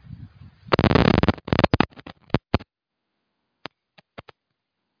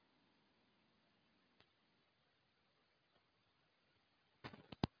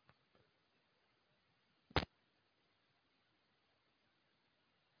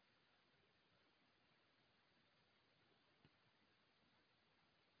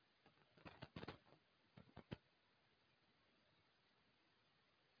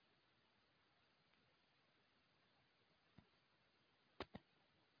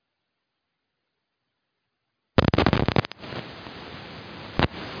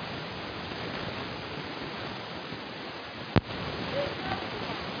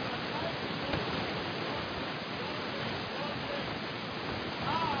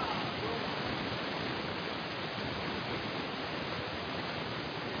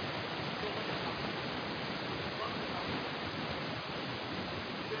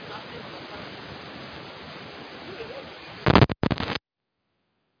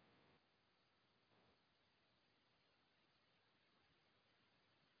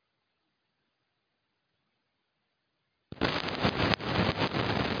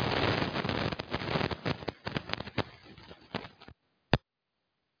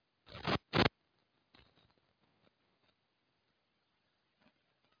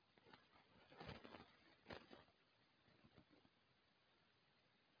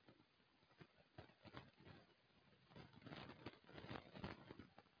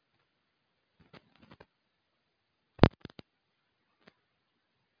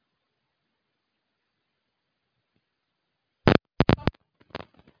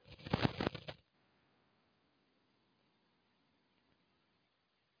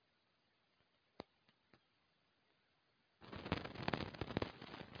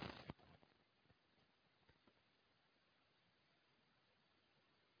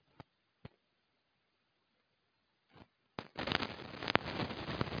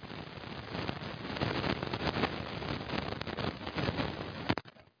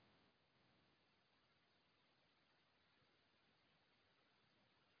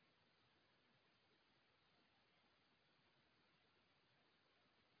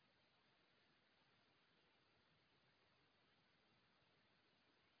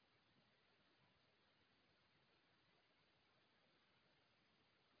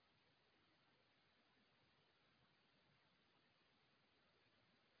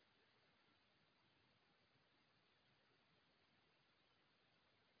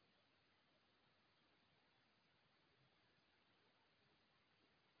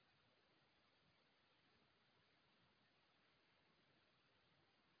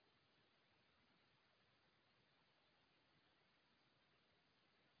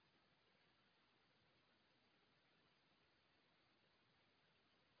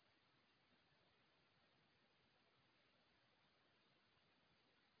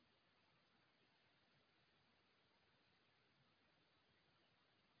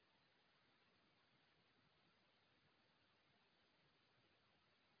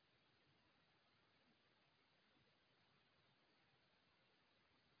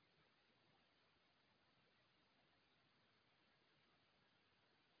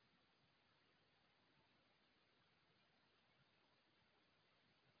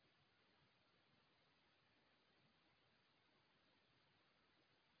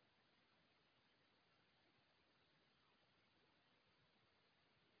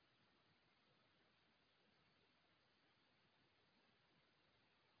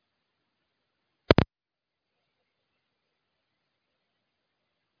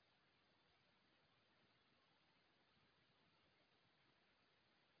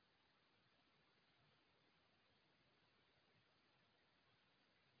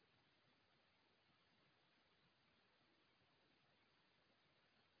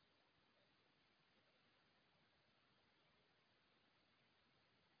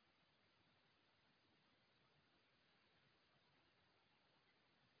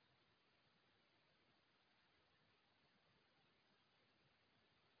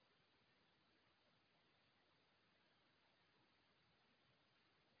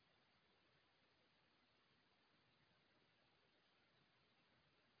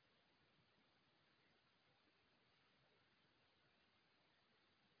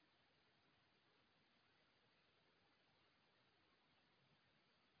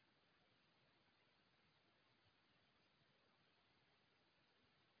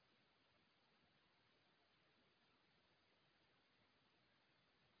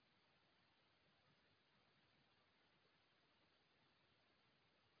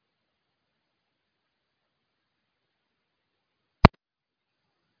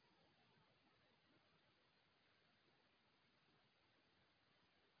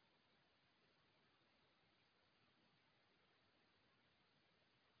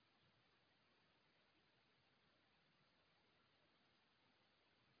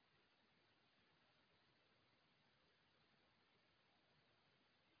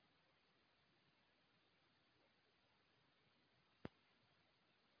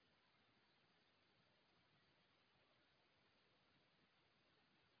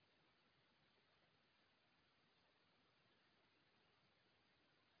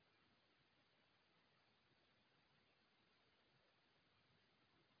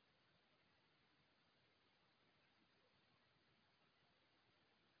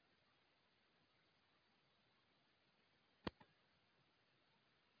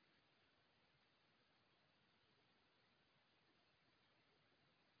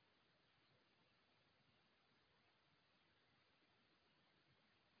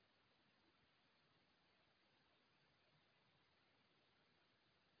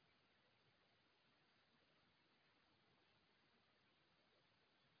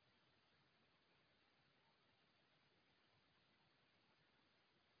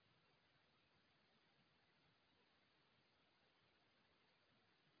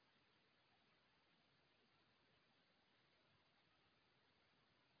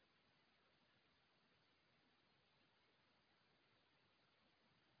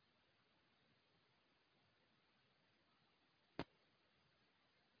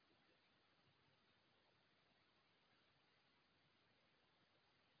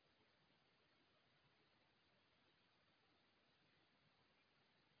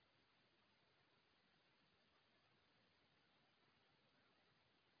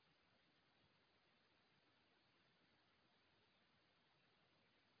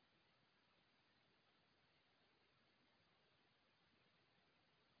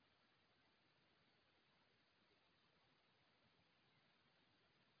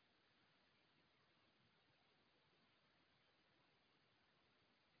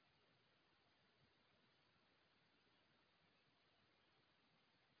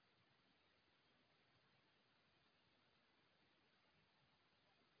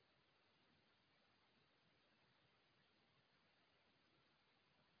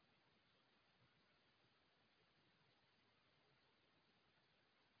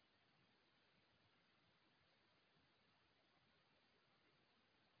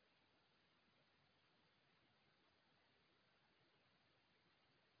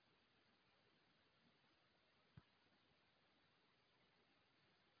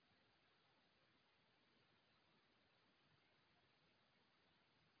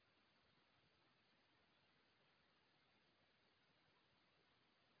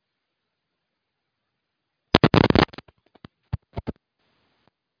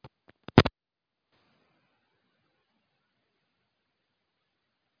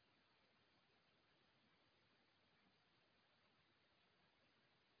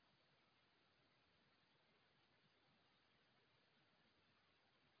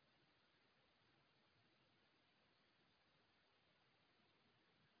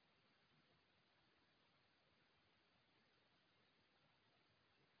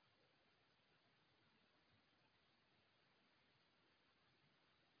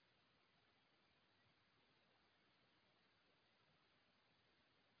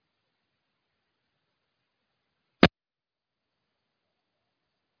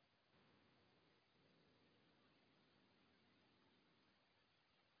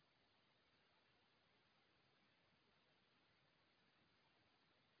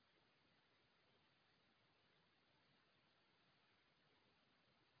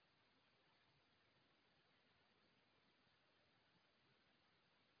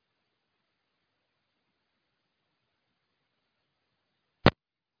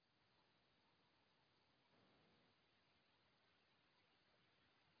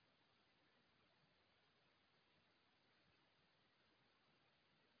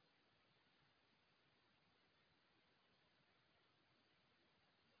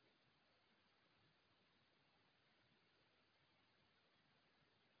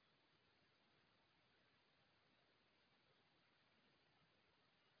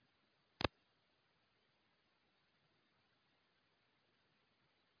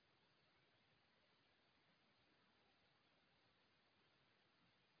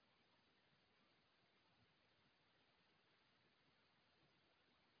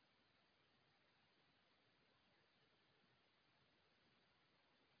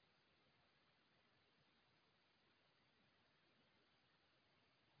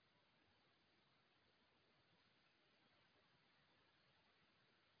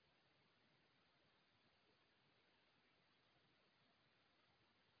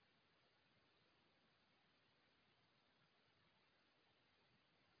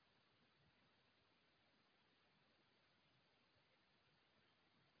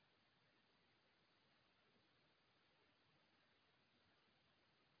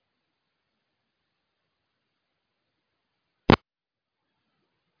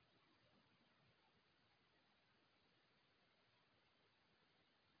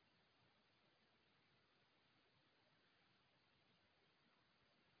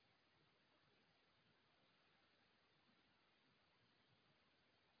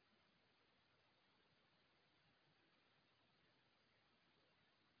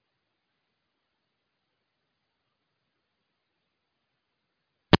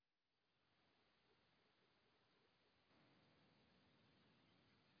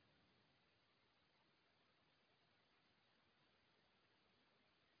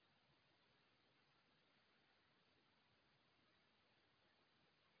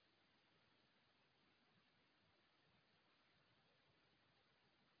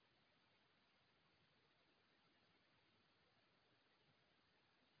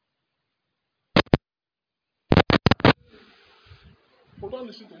 But don't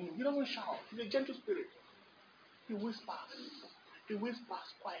listen to him. He doesn't shout. He's a gentle spirit. He whispers. He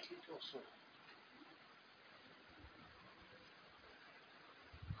whispers quietly to your soul.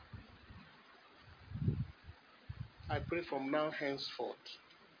 I pray from now henceforth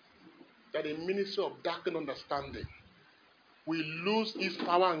that the ministry of darkened understanding will lose its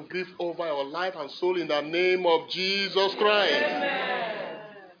power and grip over your life and soul in the name of Jesus Christ. Amen.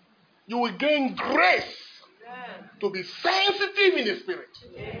 You will gain grace to be sensitive in the spirit.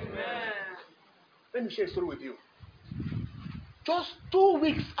 Amen. Let me share a story with you. Just 2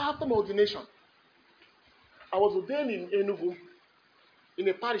 weeks after my ordination, I was ordained in Enugu in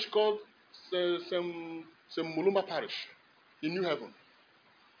a parish called Mulumba Parish in New Haven,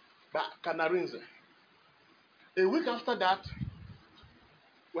 Canarinze. A week after that,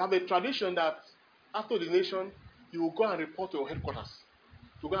 we have a tradition that after ordination, you will go and report to your headquarters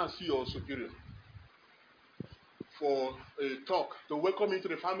to go and see your superior for a talk, to welcome you to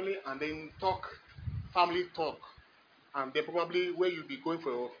the family and then family talk, and then probably where you'll be going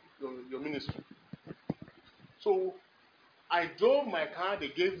for your ministry. So I drove my car they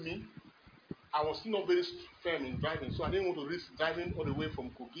gave me. I was still not very firm in driving, so I didn't want to risk driving all the way from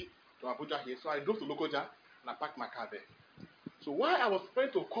Kogi to Abuja here. So I drove to Lokoja and I parked my car there. So while I was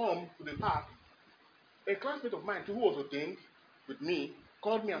trying to come to the park, a classmate of mine who was ordained with me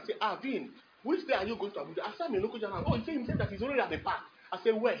called me and said, Vin, which day are you going to Abuja? I said, I'm in Lokoja now. Oh, he said that he's already at the park. I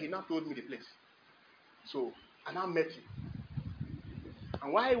said, where? He now told me the place. So I now met him.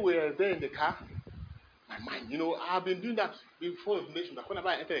 And while we were there in the car, my mind, I've been doing that before ordination, that whenever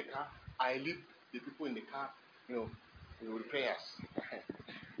I enter a car, I lead the people in the car, with prayers.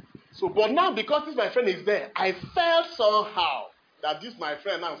 So, but now because this my friend is there, I felt somehow that this my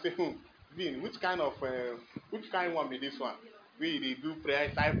friend now say, Vin, which kind one be this one? They do prayer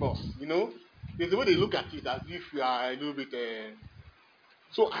type us, There's the way they look at it as if you are a little bit.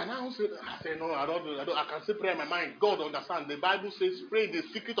 So I now said, no, I don't. I can say prayer in my mind. God understands. The Bible says, pray in the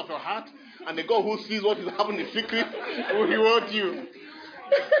secret of your heart, and the God who sees what is happening in secret will reward you.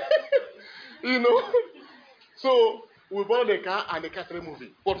 So we bought the car and the car started moving.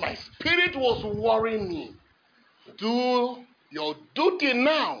 But my spirit was worrying me. Do your duty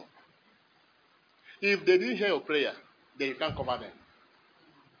now. If they didn't hear your prayer, then you can't cover them.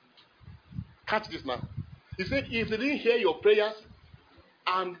 Catch this now. He said, if they didn't hear your prayers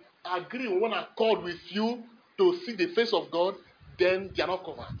and agree on one accord with you to see the face of God, then they are not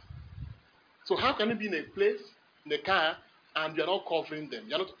covered. So how can you be in a place, in the car, and you are not covering them?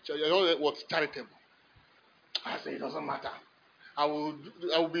 You're not what's charitable. I say it doesn't matter. I will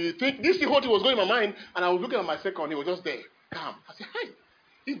be thinking, this is what was going in my mind, and I was looking at my second, he was just there, calm. I said, hey,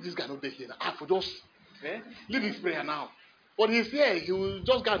 if this guy not there here, I will just leave this prayer now. But he's here, he will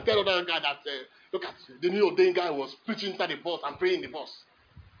just go and tell other guy that, look at the new ordained guy was preaching inside the bus and praying in the bus.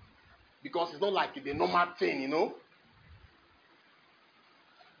 Because it's not like the normal thing,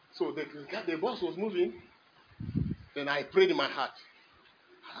 So the bus was moving, then I prayed in my heart.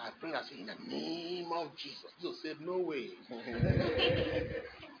 I prayed, I said, in the name of Jesus. Jesus said, no way.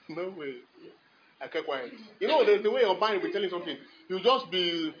 No way. I kept quiet. There's the way your mind will be telling something. You just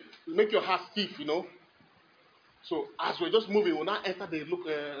make your heart stiff, So as we're just moving, we'll now enter the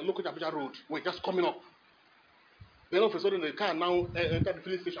local Abuja road. We're just coming up. Then all of a sudden the car now enter the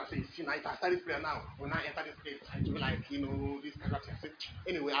filling station. I say, see, now if I start this prayer now, we'll now enter this place. I do like, this kind of thing. I said,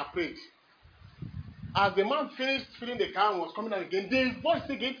 anyway, I prayed. As the man finished filling the car and was coming out again, the voice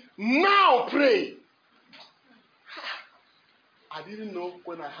again, now pray. I didn't know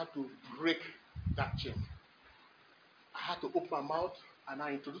when I had to break that chain. I had to open my mouth and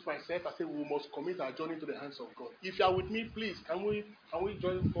I introduced myself. I said, we must commit our journey to the hands of God. If you are with me, please, can we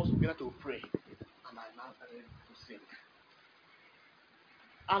join forces together to pray? And I now started to sing.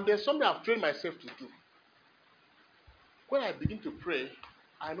 And there's something I've trained myself to do. When I begin to pray,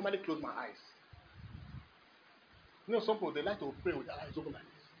 I normally close my eyes. Some people, they like to pray with their eyes open like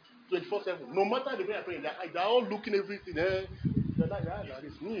this, 24/7. No matter the way I pray, they're all looking everything. They're like, that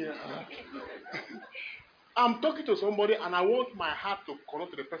is me. I'm talking to somebody and I want my heart to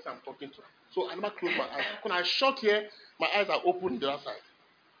connect to the person I'm talking to. So I never close my eyes. When I shut here, my eyes are open the other side.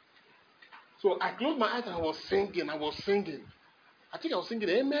 So I closed my eyes and I was singing. I think I was singing,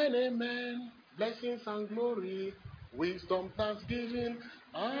 amen, amen, blessings and glory, wisdom, thanksgiving.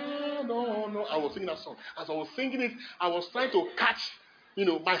 No. I was singing that song. As I was singing it, I was trying to catch,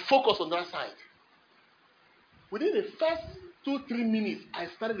 my focus on that side. Within the first 2-3 minutes, I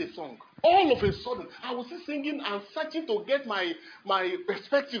started the song. All of a sudden, I was still singing and searching to get my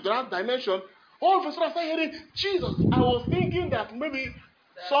perspective, that dimension. All of a sudden, I started hearing Jesus. I was thinking that maybe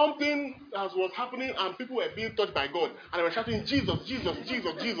Something that was happening and people were being touched by God. And they were shouting, Jesus, Jesus,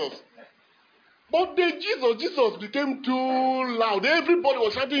 Jesus, Jesus. But the Jesus became too loud. Everybody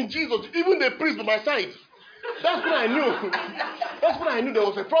was shouting Jesus. Even the priest by my side. That's when I knew. That's when I knew there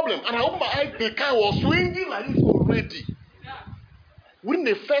was a problem. And I opened my eyes, the car was swinging like this already. Within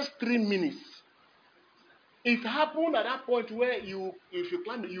the first 3 minutes, it happened at that point where if you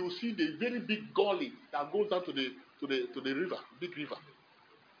climb, you see the very big gully that goes down to the river, big river.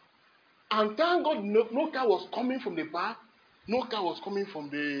 And thank God, no car was coming from the back, no car was coming from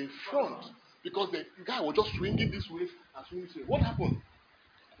the front, because the guy was just swinging this way and swinging this way. What happened?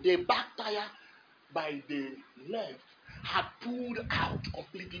 The back tire by the left had pulled out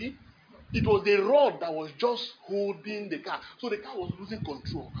completely. It was the rod that was just holding the car, so the car was losing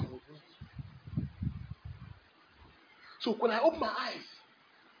control. So when I opened my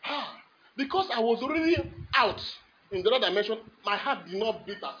eyes, because I was already out in the other dimension, my heart did not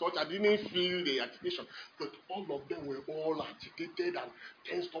beat as such. I didn't feel the agitation. But all of them were all agitated and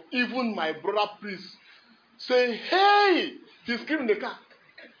tensed up. Even my brother priest say, hey! He screamed in the car.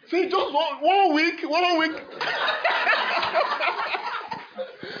 Say, just one week.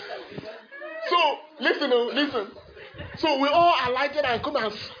 So, listen. So we all alighted and come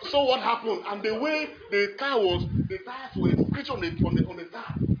and saw what happened. And the way the tires were scratched on the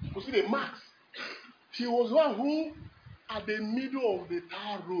tire. You see the marks. He was one who, at the middle of the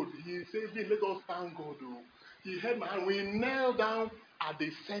tar road, he said, hey, let us thank God. He held my hand. We knelt down at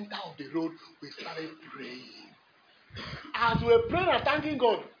the center of the road. We started praying. As we were praying and thanking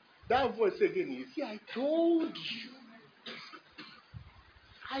God, that voice said again, you see, I told you.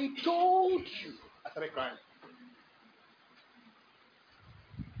 I started crying.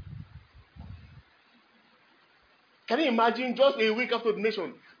 Can you imagine, just a week after the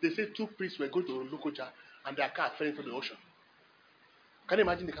nation, they said 2 priests were going to Lokoja and their car fell into the ocean. Can you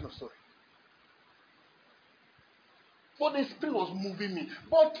imagine the kind of story? But the Spirit was moving me.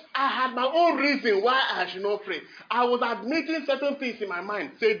 But I had my own reason why I should not pray. I was admitting certain things in my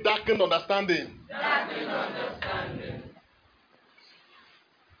mind. Say, darkened understanding. Darkened understanding.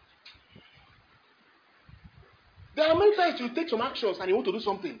 There are many times you take some actions and you want to do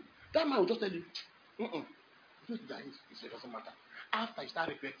something. That man will just tell you, it doesn't matter. After you start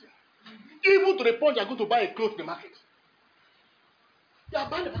reflecting. Even to the point you are going to buy a clothes in the market. You are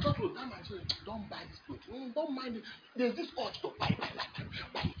buying a particular clothes. That man says, don't buy this clothes. Don't mind it. There's this urge to buy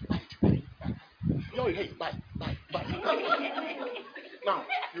it. Your head, buy. Now,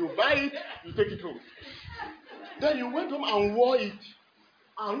 you buy it, you take it home. Then you went home and wore it.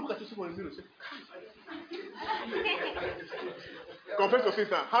 And look at yourself in the mirror and say, confess your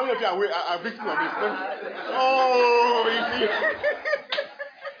sister. How many of you are victims of this? Oh, you see.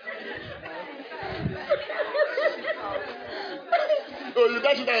 So you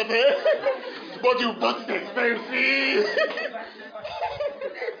dash it out there, but you bought it expensive.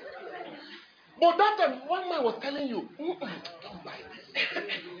 But that time, one man was telling you, don't buy this.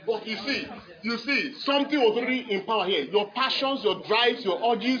 But you see, something was already in power here. Your passions, your drives, your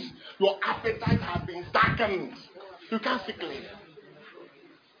urges, your appetite have been darkened. You can't see clearly.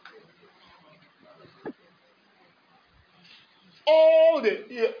 All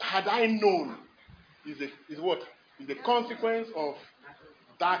the had I known is what? Is the consequence of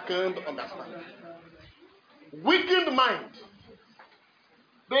darkened understanding. Weakened mind.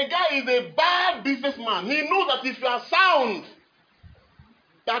 The guy is a bad businessman. He knows that if you are sound,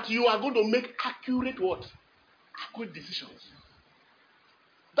 that you are going to make accurate what? Accurate decisions.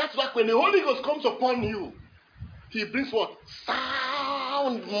 That's why when the Holy Ghost comes upon you, he brings what?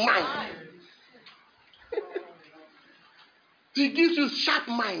 Sound mind. He gives you sharp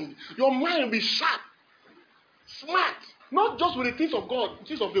mind. Your mind will be sharp, smart. Not just with the things of God,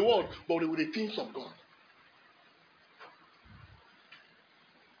 things of the world, but with the things of God.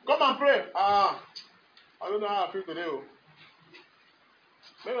 Come and pray. I don't know how I feel today.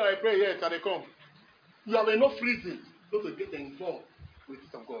 Maybe I pray, yes, and they come. You have enough reason not to get involved with the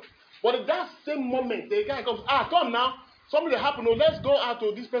things of God. But at that same moment, the guy comes, come now. Something happened. Oh, let's go out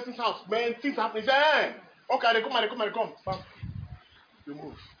to this person's house. Man, things happen. He said, hey, okay, they come. Bam. You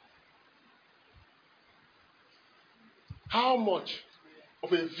move. How much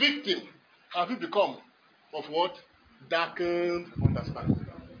of a victim have you become of what? Darkened understanding.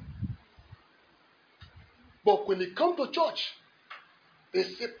 But when they come to church, they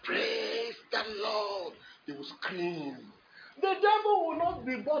say, praise the Lord. They will scream. The devil will not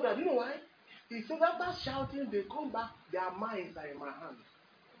be bothered. You know why? He says, after shouting, they come back, their minds are in my hands.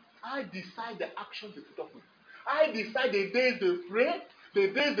 I decide the actions they put up with. I decide the days they pray, the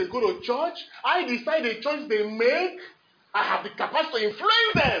days they go to church. I decide the choice they make. I have the capacity to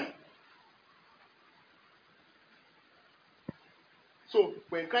influence them. So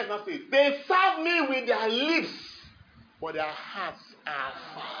when Christ now says, they serve me with their lips, but their hearts are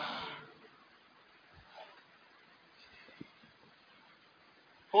far.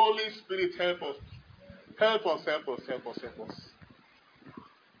 Holy Spirit, help us. Help us, help us, help us, help us.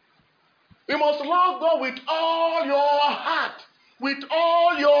 You must love God with all your heart, with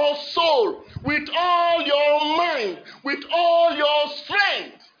all your soul, with all your mind, with all your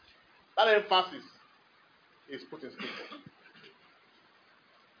strength. That emphasis is put in scripture.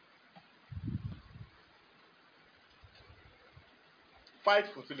 Fight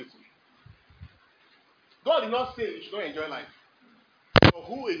futility. God did not say you should not enjoy life. But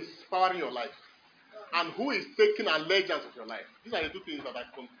who is powering your life? And who is taking allegiance of your life? These are the two things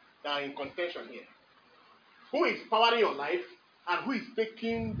that are in contention here. Who is powering your life and who is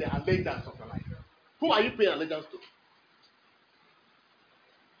taking the allegiance of your life? Who are you paying allegiance to?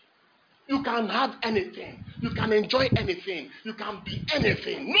 You can have anything. You can enjoy anything. You can be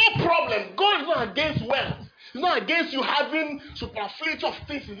anything. No problem. God is not against wealth. He's not against you having superfluity of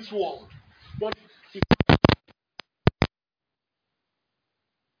things in this world. But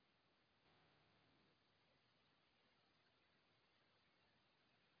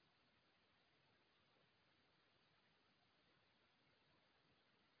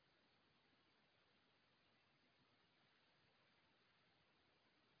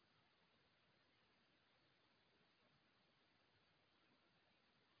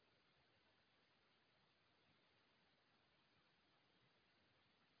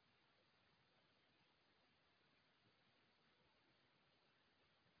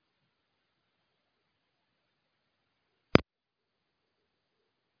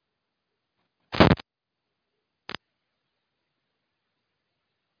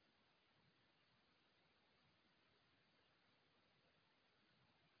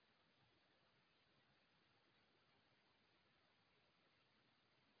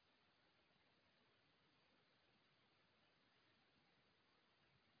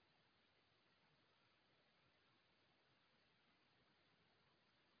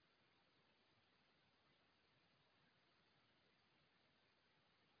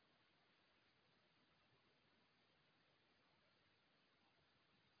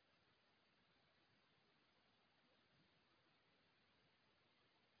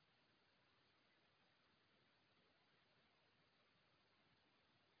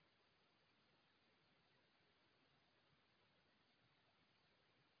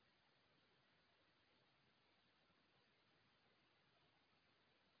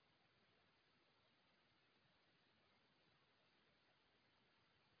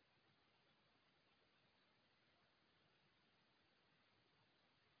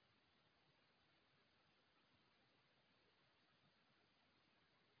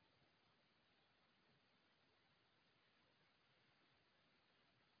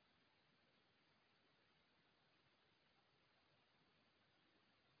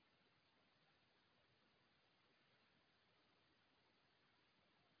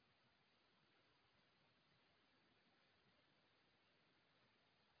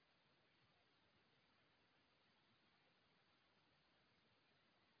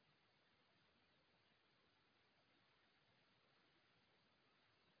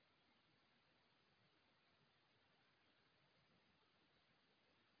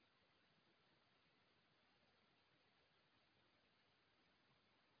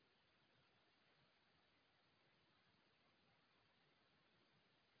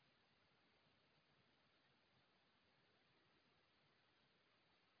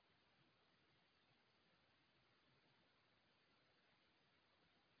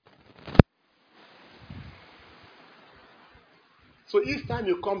so each time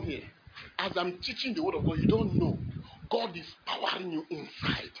you come here, as I'm teaching the word of God, you don't know. God is powering you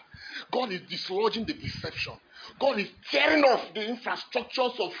inside. God is dislodging the deception. God is tearing off the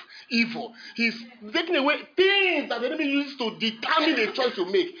infrastructures of evil. He's taking away things that the enemy uses to determine the choice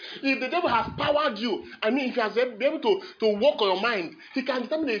you make. If the devil has powered you, if he has been able to work on your mind, he can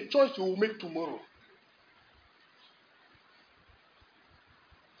determine the choice you will make tomorrow.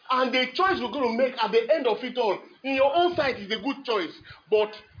 And the choice you're going to make at the end of it all, in your own sight, is a good choice.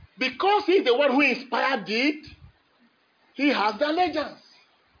 But because he's the one who inspired it, he has the allegiance.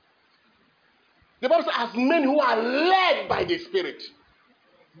 The Bible says, as men who are led by the Spirit.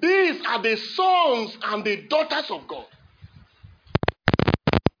 These are the sons and the daughters of God.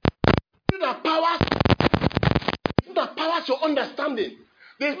 The spirit that powers your understanding.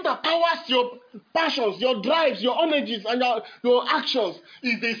 The spirit that powers your passions, your drives, your energies, and your actions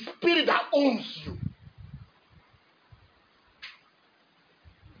is the spirit that owns you.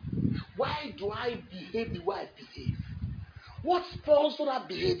 Why do I behave the way I behave? What sponsors that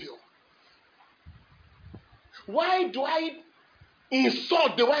behavior? Why do I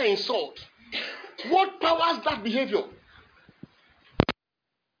insult the way I insult? What powers that behavior?